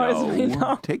Not we as far as we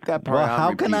know. Take that part Well, out. how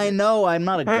and can repeat I it. know? I'm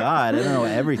not a god. I don't know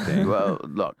everything. Well,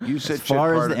 look, you said shit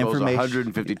far as the particles information-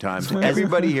 150 times.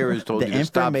 Everybody here has told The you to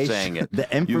stop saying it. The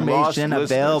You lost information listeners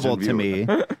available and to me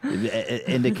viewers.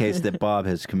 indicates that Bob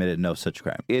has committed no such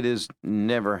crime. It has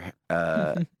never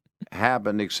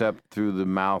happened except through the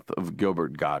mouth of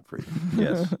Gilbert Gottfried.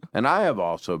 Yes, And I have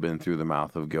also been through the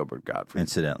mouth of Gilbert Gottfried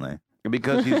incidentally.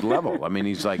 because he's level. I mean,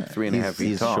 he's like 3.5 feet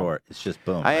He's tall. short. It's just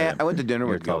boom. I went to dinner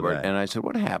You're with a tall Gilbert, guy. and I said,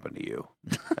 "What happened to you?"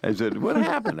 I said, "What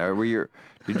happened?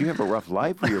 Did you have a rough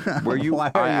life? Were you?"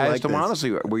 Why are I you asked like him this?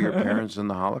 honestly, "Were your parents in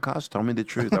the Holocaust? Tell me the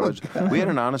truth." We had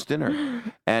an honest dinner,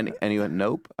 and he went,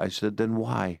 "Nope." I said, "Then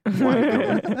why?" Why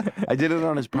Gilbert? I did it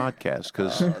on his podcast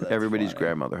because everybody's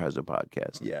grandmother has a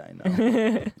podcast. Yeah, I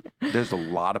know. There's a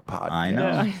lot of podcasts. I know.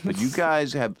 Yeah. But you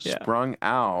guys have Yeah. sprung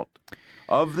out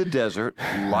of the desert,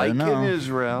 like in know.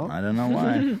 Israel. I don't know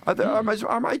why.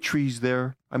 Are my trees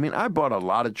there? I mean, I bought a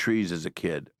lot of trees as a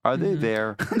kid. Are they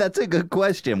there? That's a good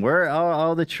question. Where are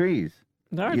all the trees?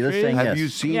 There are You're trees. saying Have yes. you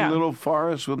seen Yeah. little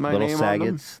forests with my Little name on them?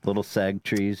 saggets, little sag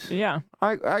trees. Yeah.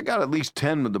 I got at least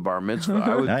 10 with the bar mitzvah.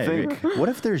 I would I agree. think. What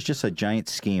if there's just a giant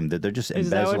scheme that they're just Is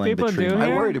that what embezzling people the tree do money?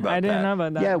 here? I'm worried about I didn't that. know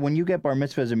about that. Yeah, when you get bar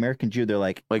mitzvah as an American Jew, they're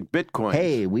like, Like Bitcoin.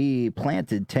 hey, we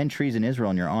planted 10 trees in Israel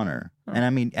in your honor. And I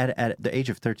mean, at the age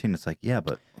of 13, it's like, yeah,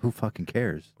 but who fucking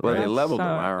cares? Well, they That's, leveled them.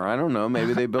 I don't know.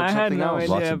 Maybe they built I had something no else. idea.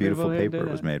 Lots of beautiful people who paper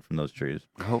did was that. made from those trees.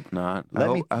 I hope not.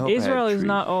 Let me- I hope I had Israel is trees.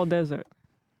 not all desert.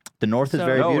 The north is So-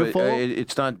 very No, beautiful.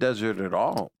 it's not desert at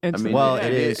all. It's, I mean, Well, yeah,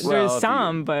 it is. There's well, if you-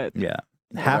 some, but yeah.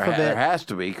 Half of There it. has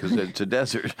to be because it's a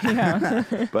desert. yeah.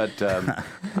 But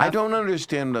I don't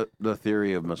understand the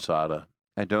theory of Masada.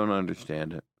 I don't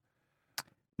understand it.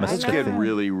 Let's I get know.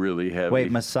 really, really heavy.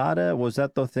 Wait, Masada, was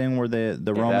that the thing where the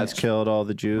Romans That's- killed all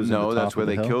the Jews? at No, the that's top where of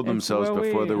the they hill? killed It's themselves where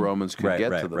before the we- Romans could Right,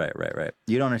 get right, to them. right.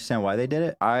 You don't understand why they did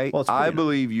it? I Well, it's cool, I you know.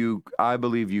 believe you. I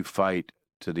believe you fight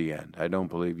to the end. I don't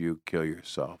believe you kill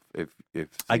yourself. If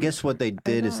I guess what they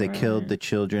did is they know, killed right. the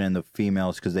children and the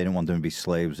females because they didn't want them to be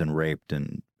slaves and raped,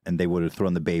 and they would have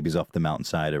thrown the babies off the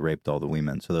mountainside and raped all the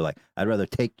women. So they're like, I'd rather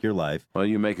take your life. Well,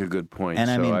 you make a good point. And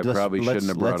so I mean, I probably shouldn't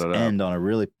have brought let's it up. end on a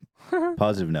really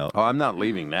positive note. Oh, I'm not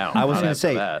leaving now. I was Not going to after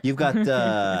say, that. you've got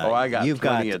oh, I got you've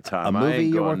plenty got of time. a I movie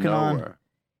ain't you're going working on. nowhere.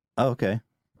 Oh, okay,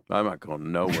 I'm not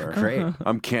going nowhere. great.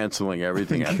 I'm canceling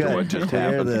everything after Good. what just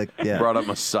Clear happened. yeah. Brought up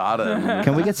Masada. and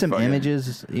Can we get some fucking-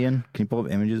 images, Ian? Can you pull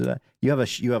up images of that?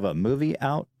 You have a movie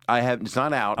out. I have. It's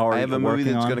not out. Or I have a you're movie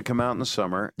working that's on? going to come out in the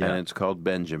summer, Yeah. and it's called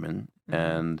Benjamin.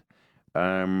 And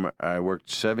I worked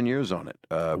 7 years on it.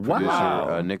 Producer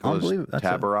Wow. Nicholas Unbelievable. That's a-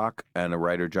 Tabarrok and a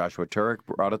writer Joshua Turek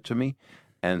brought it to me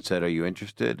and said, "Are you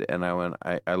interested?" And I went,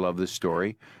 "I love this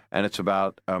story." And it's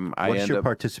about What's your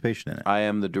participation in it? I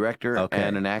am the director Okay.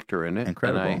 and an actor in it.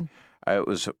 Incredible.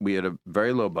 And we had a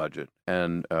very low budget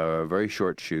and a very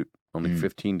short shoot, only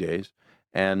 15 days.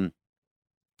 And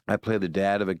I play the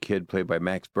dad of a kid played by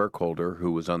Max Burkholder,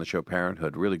 who was on the show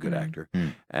Parenthood, really good actor.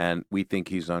 And we think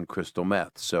he's on crystal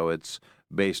meth. So it's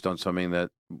based on something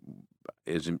that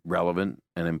is relevant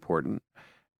and important.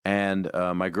 And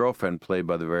my girlfriend, played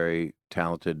by the very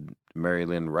talented Mary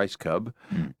Lynn Rice Cub,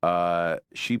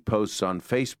 she posts on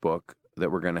Facebook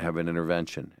that we're going to have an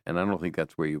intervention, and I don't think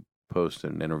that's where you post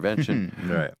an intervention.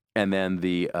 Right. And then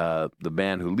the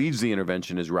man who leads the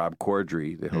intervention is Rob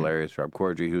Corddry, the hilarious Rob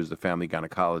Corddry, who's the family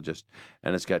gynecologist,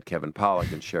 and it's got Kevin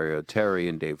Pollak and Sherry O'Terry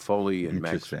and Dave Foley and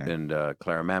Max Interesting. and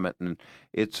Clara Mamet, and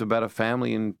it's about a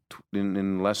family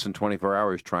in less than 24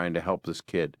 hours trying to help this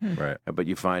kid. Right. But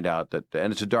you find out that,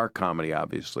 and it's a dark comedy,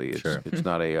 obviously. It's Sure. it's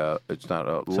not a It's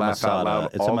laugh out loud.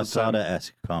 It's a all the time.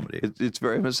 Masada-esque comedy. It's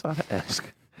very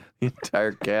Masada-esque. The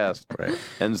entire cast Right.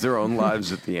 ends their own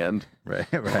lives at the end. Right.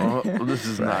 Oh, this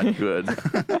is not good.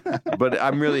 But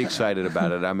I'm really excited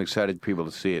about it. I'm excited for people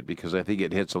to see it because I think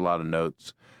it hits a lot of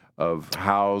notes of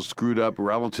how screwed up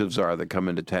relatives are that come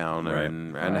into town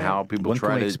and how people When try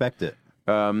can we to expect it?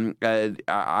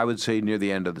 I would say near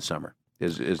the end of the summer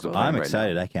is the plan I'm right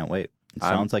excited. I can't wait. It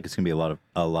sounds like it's going to be a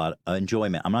lot of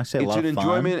enjoyment. I'm not saying a It's lot an of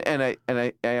fun. enjoyment, and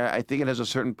I think it has a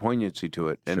certain poignancy to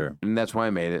it, and, Sure. and that's why I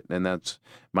made it, and that's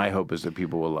my hope is that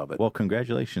people will love it. Well,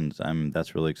 congratulations.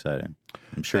 That's really exciting.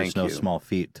 I'm sure it's Thank no you. small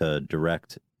feat to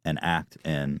direct and act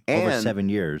in over And- 7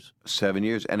 years. 7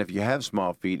 years, and if you have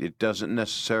small feet, it doesn't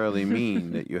necessarily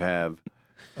mean that you have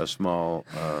a small.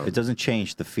 It doesn't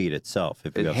change the feat itself.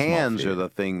 If you have small Hands feet. are the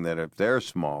thing that if they're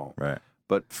small, Right.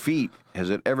 but feet, has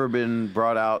it ever been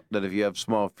brought out that if you have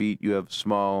small feet, you have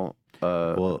small?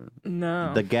 Well,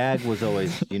 No. the gag was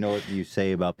always, you know what you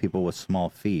say about people with small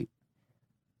feet?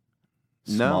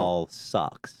 No. Small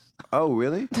socks. Oh,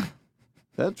 really?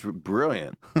 That's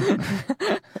brilliant.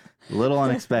 Little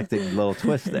unexpected little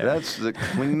twist there. That's the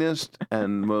cleanest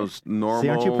and most normal. See,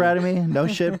 aren't you proud of me? No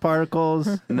shit particles.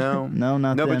 No, No,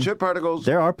 nothing. no, but shit particles.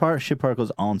 There are shit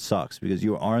particles on socks because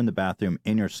you are in the bathroom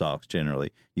in your socks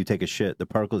generally. You take a shit, the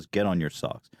particles get on your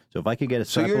socks. So if I could get a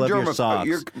So sample you're of your socks,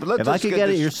 let's if I just could get get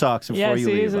this- at your socks before Yes, you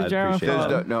he leave, is a I'd appreciate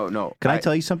germaphobe. it. No. Can I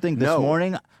tell you something? This no.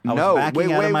 morning, I was No, backing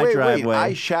wait, out of my wait. driveway.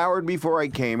 I showered before I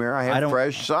came here. I I had don't-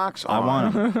 fresh socks I on.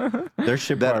 want them. There's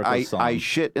shit that particles on I them.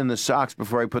 shit in the socks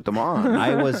before I put them on.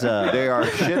 I was They are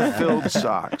shit-filled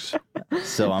socks.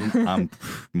 so I'm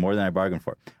more than I bargained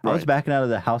for. I was Right. backing out of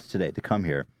the house today to come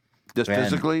here Just Man.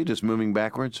 physically, just moving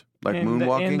backwards, like in the,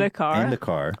 moonwalking. in the car. in the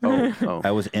car. Oh,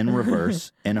 I was in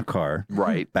reverse in a car,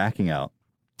 right. backing out,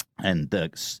 and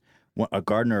a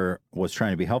gardener was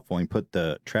trying to be helpful and put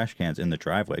the trash cans in the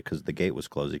driveway because the gate was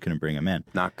closed. He couldn't bring them in,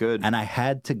 Not good. and I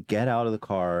had to get out of the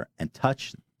car and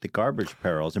touch the garbage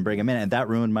barrels and bring them in, and that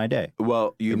ruined my day.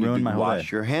 Well, you It need ruined my to whole wash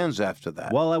day. your hands after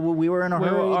that. Well, we were in a We were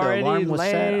hurry. The already alarm was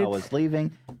set. I late. was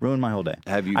leaving. Ruined my whole day.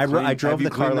 Have you I cleaned- drove have you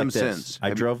the car cleaned like them this. since?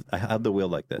 I had the wheel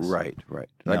like this. Right. Like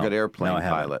No. an airplane No, I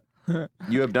haven't. pilot.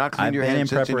 You have not cleaned I've your been in hands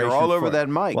since, and preparation you're all over for- that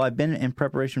mic. Well, I've been in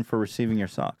preparation for receiving your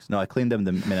socks. No, I cleaned them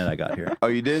the minute I got here. Oh,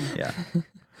 you did? Yeah.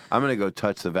 I'm going to go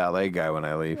touch the valet guy when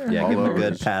I leave. Yeah, all give him a over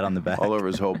good his- pat on the back. All over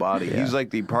his whole body. Yeah. He's like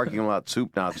the parking lot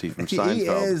soup Nazi from Seinfeld. He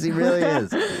is. He really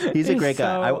is. He's a He's great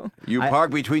guy. so- You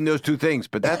park between those two things,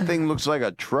 but that thing looks like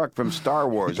a truck from Star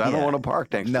Wars. I don't Yeah. want to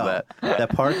park next to No, that. that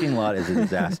parking lot is a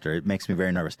disaster. It makes me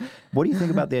very nervous. What do you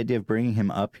think about the idea of bringing him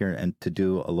up here and to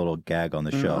do a little gag on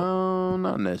the show? No,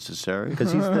 not necessary.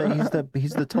 Because he's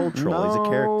the toll troll. He's a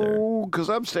character. Because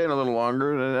I'm staying a little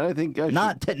longer, and I think I should.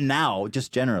 Not now,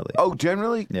 just generally. Oh,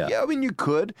 generally? Yeah. I mean, you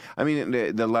could. I mean,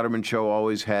 the Letterman show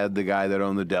always had the guy that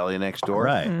owned the deli next door.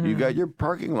 Right. You got your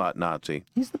parking lot Nazi.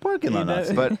 He's the parking lot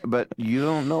Nazi. But you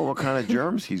don't know what kind of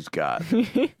germs he's got.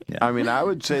 I mean, I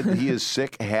would say that he is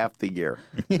sick half the year.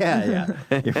 Yeah.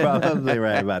 You're probably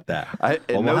right about that.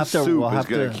 And no soup is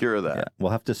going to cure that. Yeah,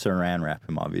 we'll have to saran wrap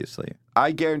him, obviously.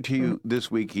 I guarantee you, this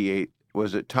week he ate.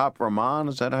 Was it Top Ramen?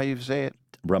 Is that how you say it?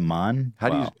 Ramen? How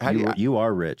do you- Wow. how do you- You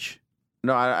are rich.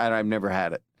 No, I've never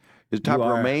had it. Is Top You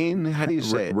are- Ramen? How do you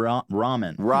say it? Ramen.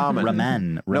 Ramen.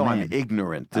 Ramen. No, I'm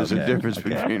ignorant. There's a Okay, difference okay.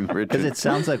 between rich Because and... it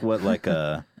sounds like what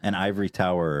an ivory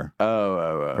tower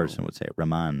Oh. person would say.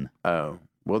 Ramen. Oh.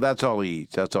 Well, that's all he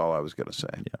eats. That's all I was going to say.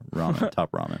 Yeah, ramen.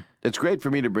 Top ramen. It's great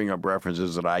for me to bring up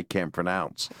references that I can't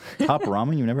pronounce. Top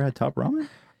ramen? You've never had top ramen?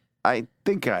 I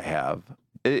think I have.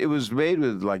 It was made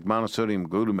with like monosodium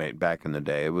glutamate back in the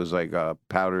day. It was like a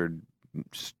powdered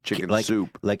chicken Like,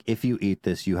 soup. Like if you eat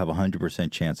this, you have a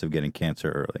 100% chance of getting cancer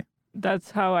early.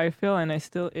 That's how I feel, and I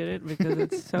still eat it because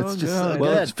it's so It's good. just so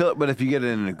Well, good. it's but if you get it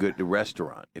in a good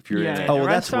restaurant, if you're Yeah, in in a, Oh, the well,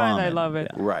 that's restaurant, I ramen. love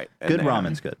it. Yeah. right, and Good then-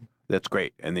 ramen's good. That's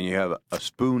great, and then you have a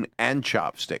spoon and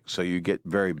chopsticks, so you get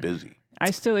very busy. I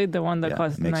still eat the one that Yeah,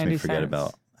 costs it makes 90 me forget cents.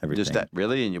 about everything. Just that,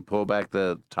 really, and you pull back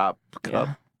the top cup.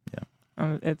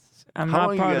 Yeah. I'm How not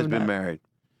long proud you guys of been that. married?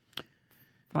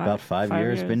 About 5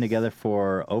 years. Been together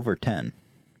for over 10.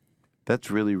 That's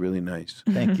really, really nice.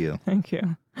 Thank you. Thank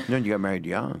you. No, you got married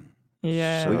young.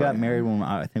 Yeah. We got married when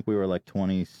I think we were like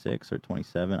 26 or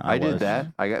 27. I did was. that.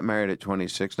 I got married at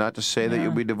 26. Not to say that Yeah.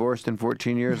 you'll be divorced in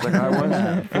 14 years like I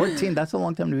was. 14. That's a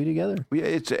long time to be together. Yeah,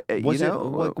 it's Was you it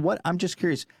know, what? I'm just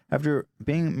curious. After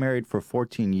being married for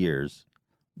 14 years,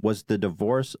 was the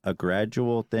divorce a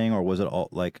gradual thing, or was it all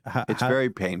like? It's very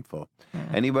painful.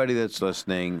 Anybody that's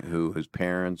listening whose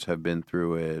parents have been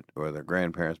through it, or their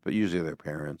grandparents, but usually their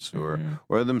parents,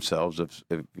 or themselves,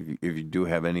 if you do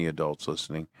have any adults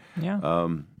listening, Yeah.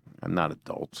 I'm not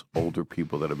adults, older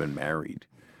people that have been married.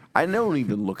 I don't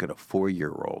even look at a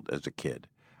 4-year-old as a kid.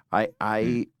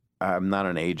 I'm not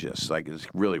an ageist. Like, it's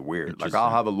really weird. Like, I'll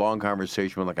have a long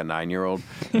conversation with like a 9-year-old,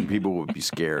 and people would be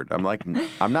scared. I'm like,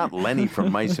 I'm not Lenny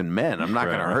from Mice and Men. I'm not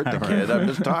going to hurt the kid. I'm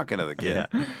just talking to the kid.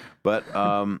 Yeah. But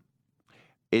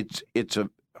it's a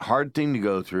hard thing to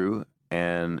go through,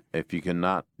 and if you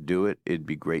cannot do it, it'd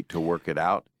be great to work it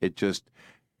out. It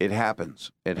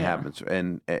happens. It happens,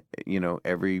 and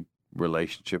every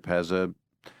relationship has a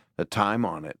time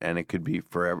on it, and it could be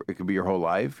forever. It could be your whole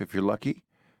life if you're lucky.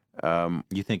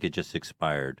 You think it just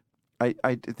expired? I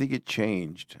think it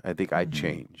changed. I think I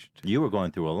changed. You were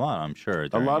going through a lot, I'm sure. A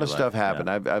during lot your of stuff life.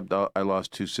 happened. Yeah. I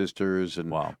lost 2 sisters, and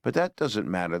Wow. but that doesn't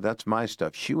matter. That's my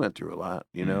stuff. She went through a lot.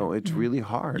 It's really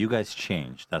hard. You guys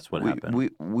changed. That's what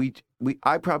happened.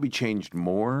 I probably changed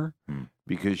more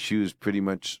because she was pretty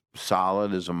much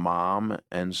solid as a mom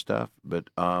and stuff. But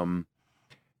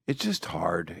it's just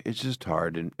hard. It's just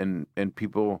hard, and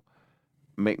people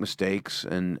make mistakes,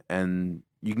 and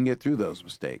you can get through those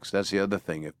mistakes. That's the other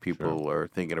thing. If people are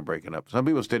thinking of breaking up, some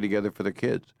people stay together for their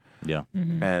kids, Yeah.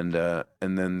 and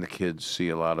then the kids see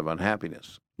a lot of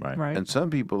unhappiness. Right. Right. And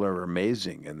some people are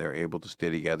amazing, and they're able to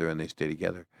stay together, and they stay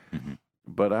together. Mhm.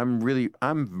 But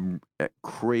I'm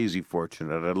crazy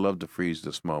fortunate. I'd love to freeze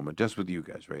this moment just with you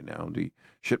guys right now. The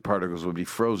shit particles would be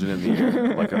frozen in the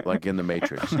air, like in the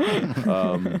Matrix,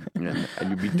 and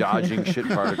you'd be dodging shit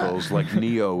particles like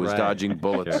Neo was Right. dodging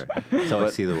bullets, Sure. That's how I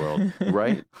But- see the world.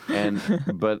 right?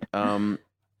 But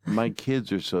my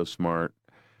kids are so smart,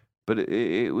 but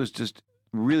it was just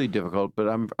really difficult. But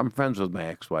I'm friends with my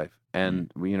ex-wife,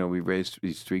 and we raised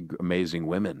these 3 amazing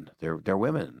women. They're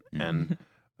women, and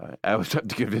I always have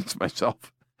to convince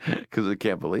myself because I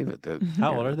can't believe it.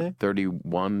 How old are they?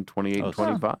 31, 28, Oh,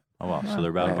 25. Oh wow. So they're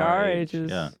about Like our our age.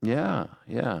 ages. Yeah.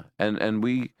 Yeah. And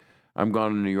I'm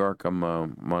gone to New York. I'm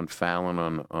on Fallon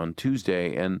on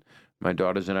Tuesday, and my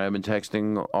daughters and I have been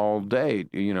texting all day.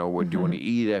 What do you want to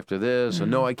eat after this? And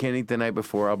no, I can't eat the night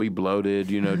before. I'll be bloated.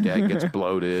 Dad gets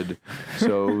bloated,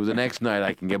 so the next night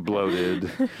I can get bloated.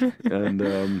 And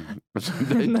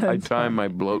I time my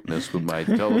bloatness with my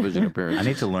television appearance. I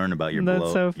need to learn about your That's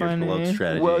bloat, so your bloat funny.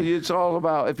 strategy. Well, it's all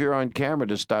about if you're on camera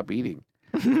to stop eating.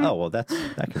 oh well, that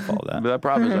can follow But that. the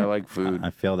problem is I like food, I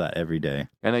feel that every day.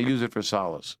 and I use it for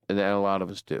solace, and a lot of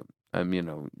us do.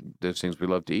 There's things we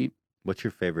love to eat. What's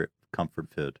your favorite comfort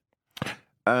food?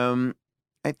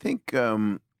 I think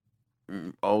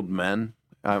old men.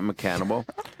 I'm a cannibal,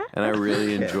 and I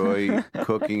really enjoy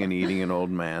cooking and eating an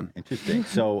old man. Interesting.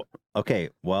 So, okay,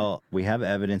 well, we have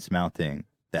evidence mounting.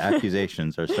 The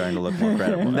accusations are starting to look more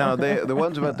credible. No, the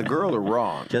ones about the girl are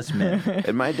wrong. Just men.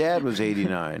 And my dad was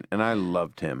 89, and I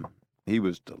loved him. He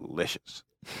was delicious.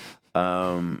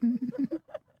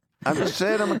 I'm just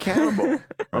saying I'm a cannibal.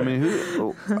 I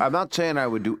mean, I'm not saying I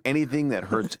would do anything that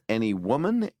hurts any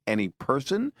woman, any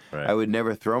person. Right. I would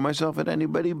never throw myself at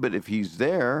anybody. But if he's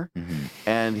there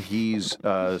and he's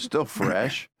still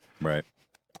fresh, Right.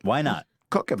 Why not?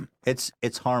 cook him. It's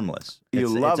harmless. You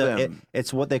love him.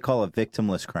 It's what they call a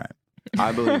victimless crime.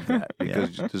 I believe that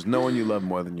because there's no one you love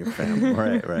more than your family.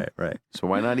 Right. So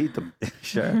why not eat them?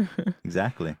 Sure.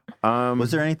 Exactly. Um, Was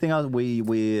there anything else we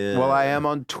well, I am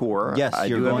on tour. Yes, I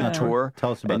you're do have going a on tour. tour.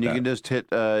 Tell us about and you that. can just hit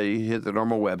the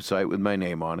normal website with my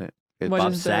name on it. It's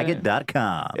What is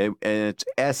BobSaget.com. and it's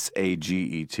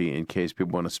SAGET in case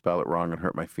people want to spell it wrong and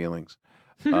hurt my feelings.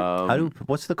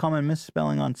 What's the common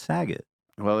misspelling on Saget?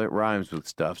 Well, it rhymes with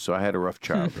stuff, so I had a rough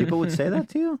childhood. People would say that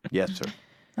to you? Yes, sir.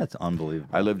 That's unbelievable.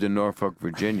 I lived in Norfolk,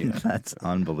 Virginia. That's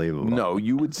unbelievable. No,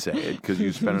 you would say it because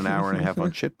you spent an hour and a half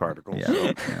on shit particles.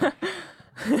 Yeah.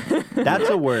 That's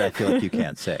a word I feel like you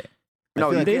can't say. I No,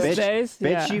 feel like These bitch, days, bitch,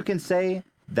 yeah. you can say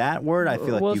that word. I feel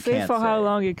like we'll you see can't for say. how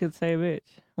long you could say bitch.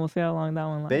 We'll see how long that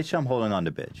one lasts. Bitch, I'm holding on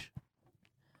to bitch.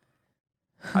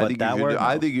 I But think that you word, should,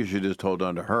 I no. think you should just hold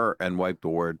on to her and wipe the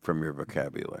word from your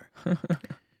vocabulary.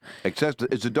 Except,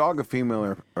 is a dog a female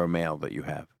or a male that you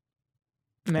have?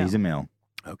 No. He's a male.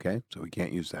 Okay, so we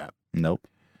can't use that. Nope.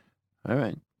 All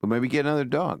right. Well, maybe get another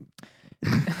dog.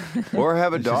 Or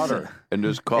have a daughter and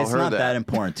just call It's her not that that.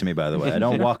 important to me, by the way. I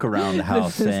don't walk around the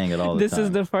house saying it all the This time.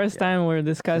 is the first time we're It's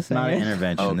discussing not an it.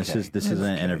 intervention. This Okay. is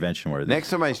an intervention where Next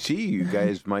time I see you, you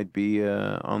guys might be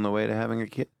on the way to having a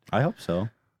kid. I hope so.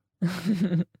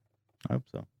 I hope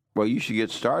so. Well, you should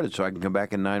get started so I can come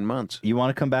back in 9 months. You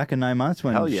want to come back in 9 months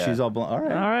when Hell yeah. she's all all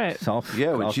right? All right. So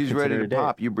Yeah, when I'll she's ready consider to a date.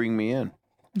 pop, you bring me in.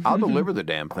 I'll deliver the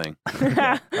damn thing. All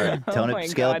right, tell Oh it my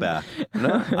scale it God.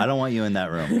 back. I don't want you in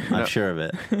that room. I'm sure of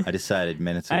it. I decided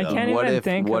minutes I ago. can't What even if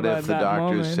think what about if the that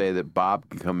doctors moment. say that Bob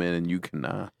can come in and you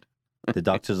cannot? The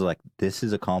doctors are like, this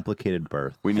is a complicated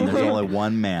birth. We need There's to- only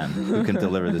one man who can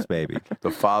deliver this baby.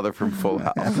 The father from Full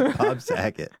House. Bob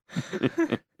Saget.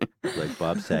 Like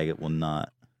Bob Saget will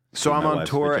not. So in I'm my on wife's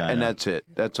tour, vagina. and that's it.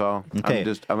 That's all. Okay.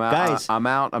 I'm out. Guys, I'm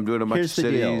out. I'm doing a bunch of here's the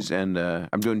deal. cities, and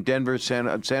I'm doing Denver, San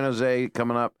Jose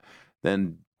coming up,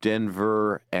 then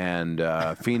Denver and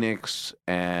Phoenix,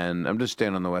 and I'm just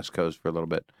staying on the West Coast for a little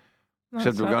bit.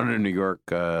 Except we're going to New York,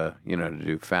 to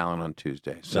do Fallon on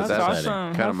Tuesday. So That's That's awesome.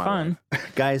 kind of Have my fun.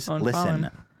 Guys, On listen.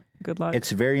 Fallon. Good luck.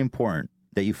 It's very important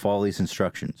that you follow these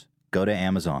instructions. Go to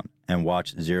Amazon and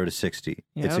watch 0 to 60.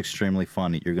 It's Yep. extremely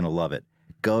fun. You're going to love it.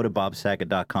 Go to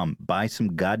bobsaget.com. Buy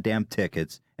some goddamn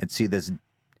tickets and see this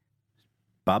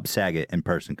Bob Saget in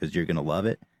person because you're going to love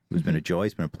it. It's been a joy.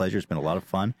 It's been a pleasure. It's been a lot of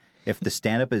fun. If the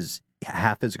stand-up is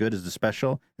half as good as the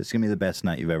special, it's going to be the best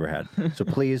night you've ever had. So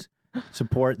please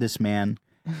support this man.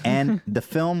 And the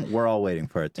film, we're all waiting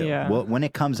for it too. Yeah. Well, when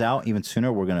it comes out, even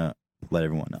sooner, we're going to let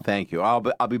everyone know. Thank you. I'll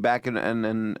be back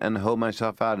and hold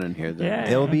myself out in here. Then. Yeah.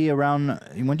 It'll be around.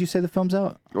 When do you say the film's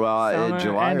out? Well, Summer,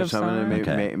 July end or of something. summer. Maybe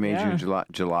Okay. May, Yeah. June,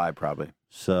 July probably.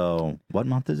 So, what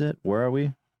month is it? Where are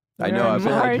we? I We're know. in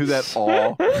I do that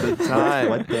all the time.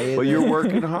 What day is Well, it? you're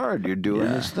working hard. You're doing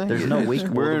Yeah. this thing. There's no week.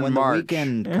 We're in when March. the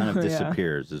weekend kind of Yeah.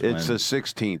 disappears. Is It's when, the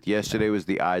 16th. Yesterday was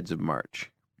the Ides of March.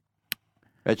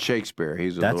 That's Shakespeare.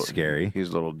 He's a That's little, scary. He's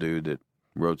a little dude that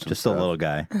wrote some just stuff. a little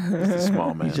guy. He's a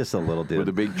small man. He's just a little dude. with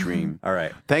a big dream. All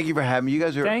right. Thank you for having me. You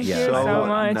guys are Thank Yeah. you so so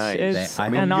much. nice. It's I I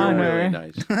mean, mean, an you're honor. really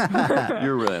nice.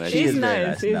 You're really nice. She He's is very nice.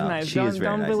 nice. He's No, nice. she is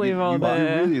very Don't nice. believe all You're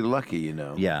the. really lucky, you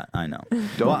know. Yeah, I know.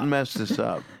 Don't Well, mess this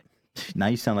up. now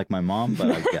you sound like my mom, but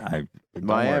don't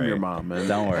I am worry. your mom, and,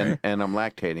 Don't worry. and I'm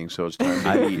lactating, so it's time to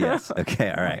I, eat. yes. Okay.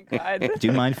 All right. God. Do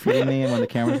you mind feeding me when the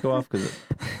cameras go off? Because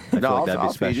I feel No, like that'd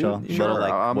I'll be feed you. special. Sure, Little,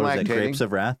 like, I'm what is it? lactating. Grapes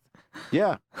of Wrath.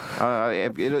 Yeah,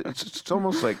 it's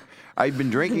almost like I've been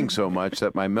drinking so much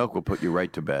that my milk will put you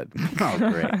right to bed. Oh,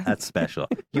 great. That's special.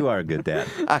 You are a good dad.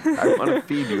 I want to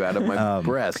feed you out of my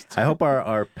breast. I hope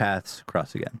our paths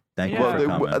cross again. Thank you Yeah. for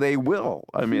Well, coming. they will.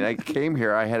 I mean, I came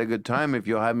here. I had a good time. If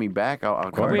you'll have me back, I'll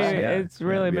come course. back. Yeah. It's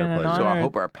really It'd be been our an pleasure. So I honor.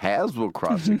 hope our paths will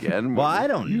cross again. Well, I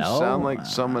don't You know. sound like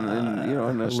someone in in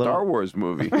a little- Star Wars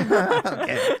movie.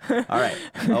 Okay. All right.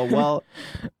 Oh well.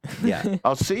 Yeah.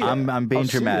 I'll see you. I'm being I'll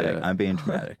see dramatic. ya. I'm being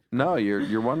dramatic. No,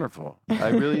 you're wonderful. I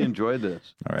really enjoyed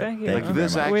this. All right. Thank you. Thank Like you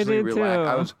this very much. We actually did relaxed.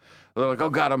 I too. was like, oh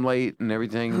God, I'm late and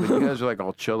everything. But you guys are like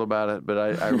all chill about it. But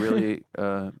I really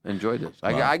enjoyed this.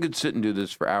 I could sit and do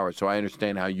this for hours, so I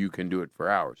understand how you can do it for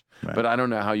hours. Right. But I don't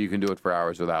know how you can do it for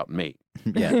hours without me.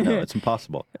 Yeah. No, it's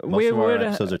impossible. Most We of our would,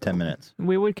 episodes are 10 minutes.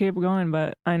 We would keep going,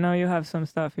 but I know you have some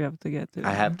stuff you have to get to.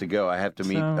 I have to go. I have to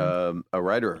meet So- a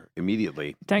writer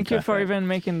immediately. Thank you for Okay. even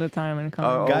making the time and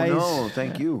coming. Oh Guys. no,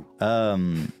 thank you.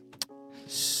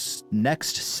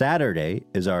 Next Saturday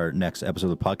is our next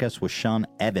episode of the podcast with Sean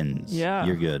Evans. Yeah.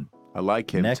 You're good. I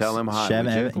like him. Next, Tell him hi. Sean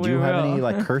would you? Evans. Do We you have any will.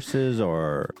 like curses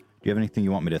or do you have anything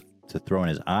you want me to throw in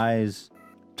his eyes?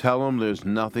 Tell him there's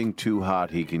nothing too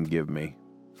hot he can give me.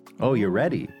 Oh, you're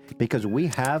ready. Because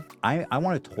I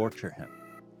want to torture him.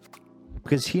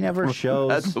 Because he never shows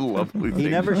That's a lovely thing. he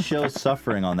never shows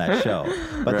suffering on that show.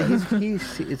 But Right.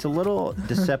 it's a little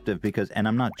deceptive because, and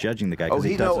I'm not judging the guy because Oh,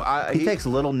 he he- does no, I- he he- takes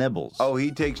little nibbles. Oh, he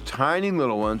takes tiny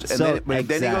little ones, and So, then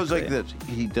he goes like exactly.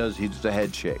 this. He does a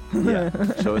head shake. yeah.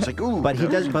 So it's like, ooh. But he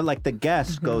does. But like the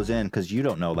guest goes in because you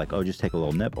don't know. Like, oh, just take a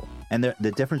little nibble. And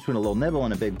the difference between a little nibble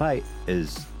and a big bite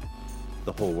is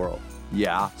the whole world.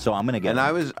 Yeah. So I'm gonna get. And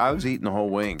him. I was eating the whole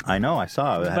wing. I know. I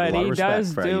saw. I had a But lot of he respect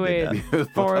does for how you do did it that. A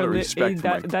for lot of the, respect for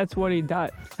my- that's what he does.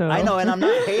 So I know, and I'm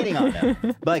not hating on him.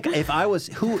 Like if I was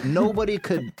nobody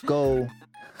could go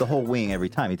the whole wing every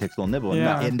time. He takes a little nibble,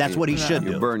 Yeah. and that's what he should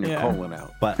You do. burn your Yeah. colon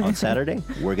out. But on Saturday,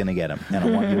 we're going to get him, and I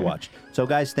want you to watch. So,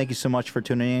 guys, thank you so much for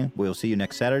tuning in. We'll see you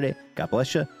next Saturday. God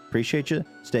bless you. Appreciate you.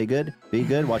 Stay good. Be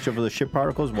good. Watch over the ship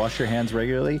particles. Wash your hands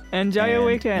regularly. Enjoy your and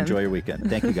weekend. Enjoy your weekend.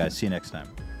 Thank you, guys. See you next time.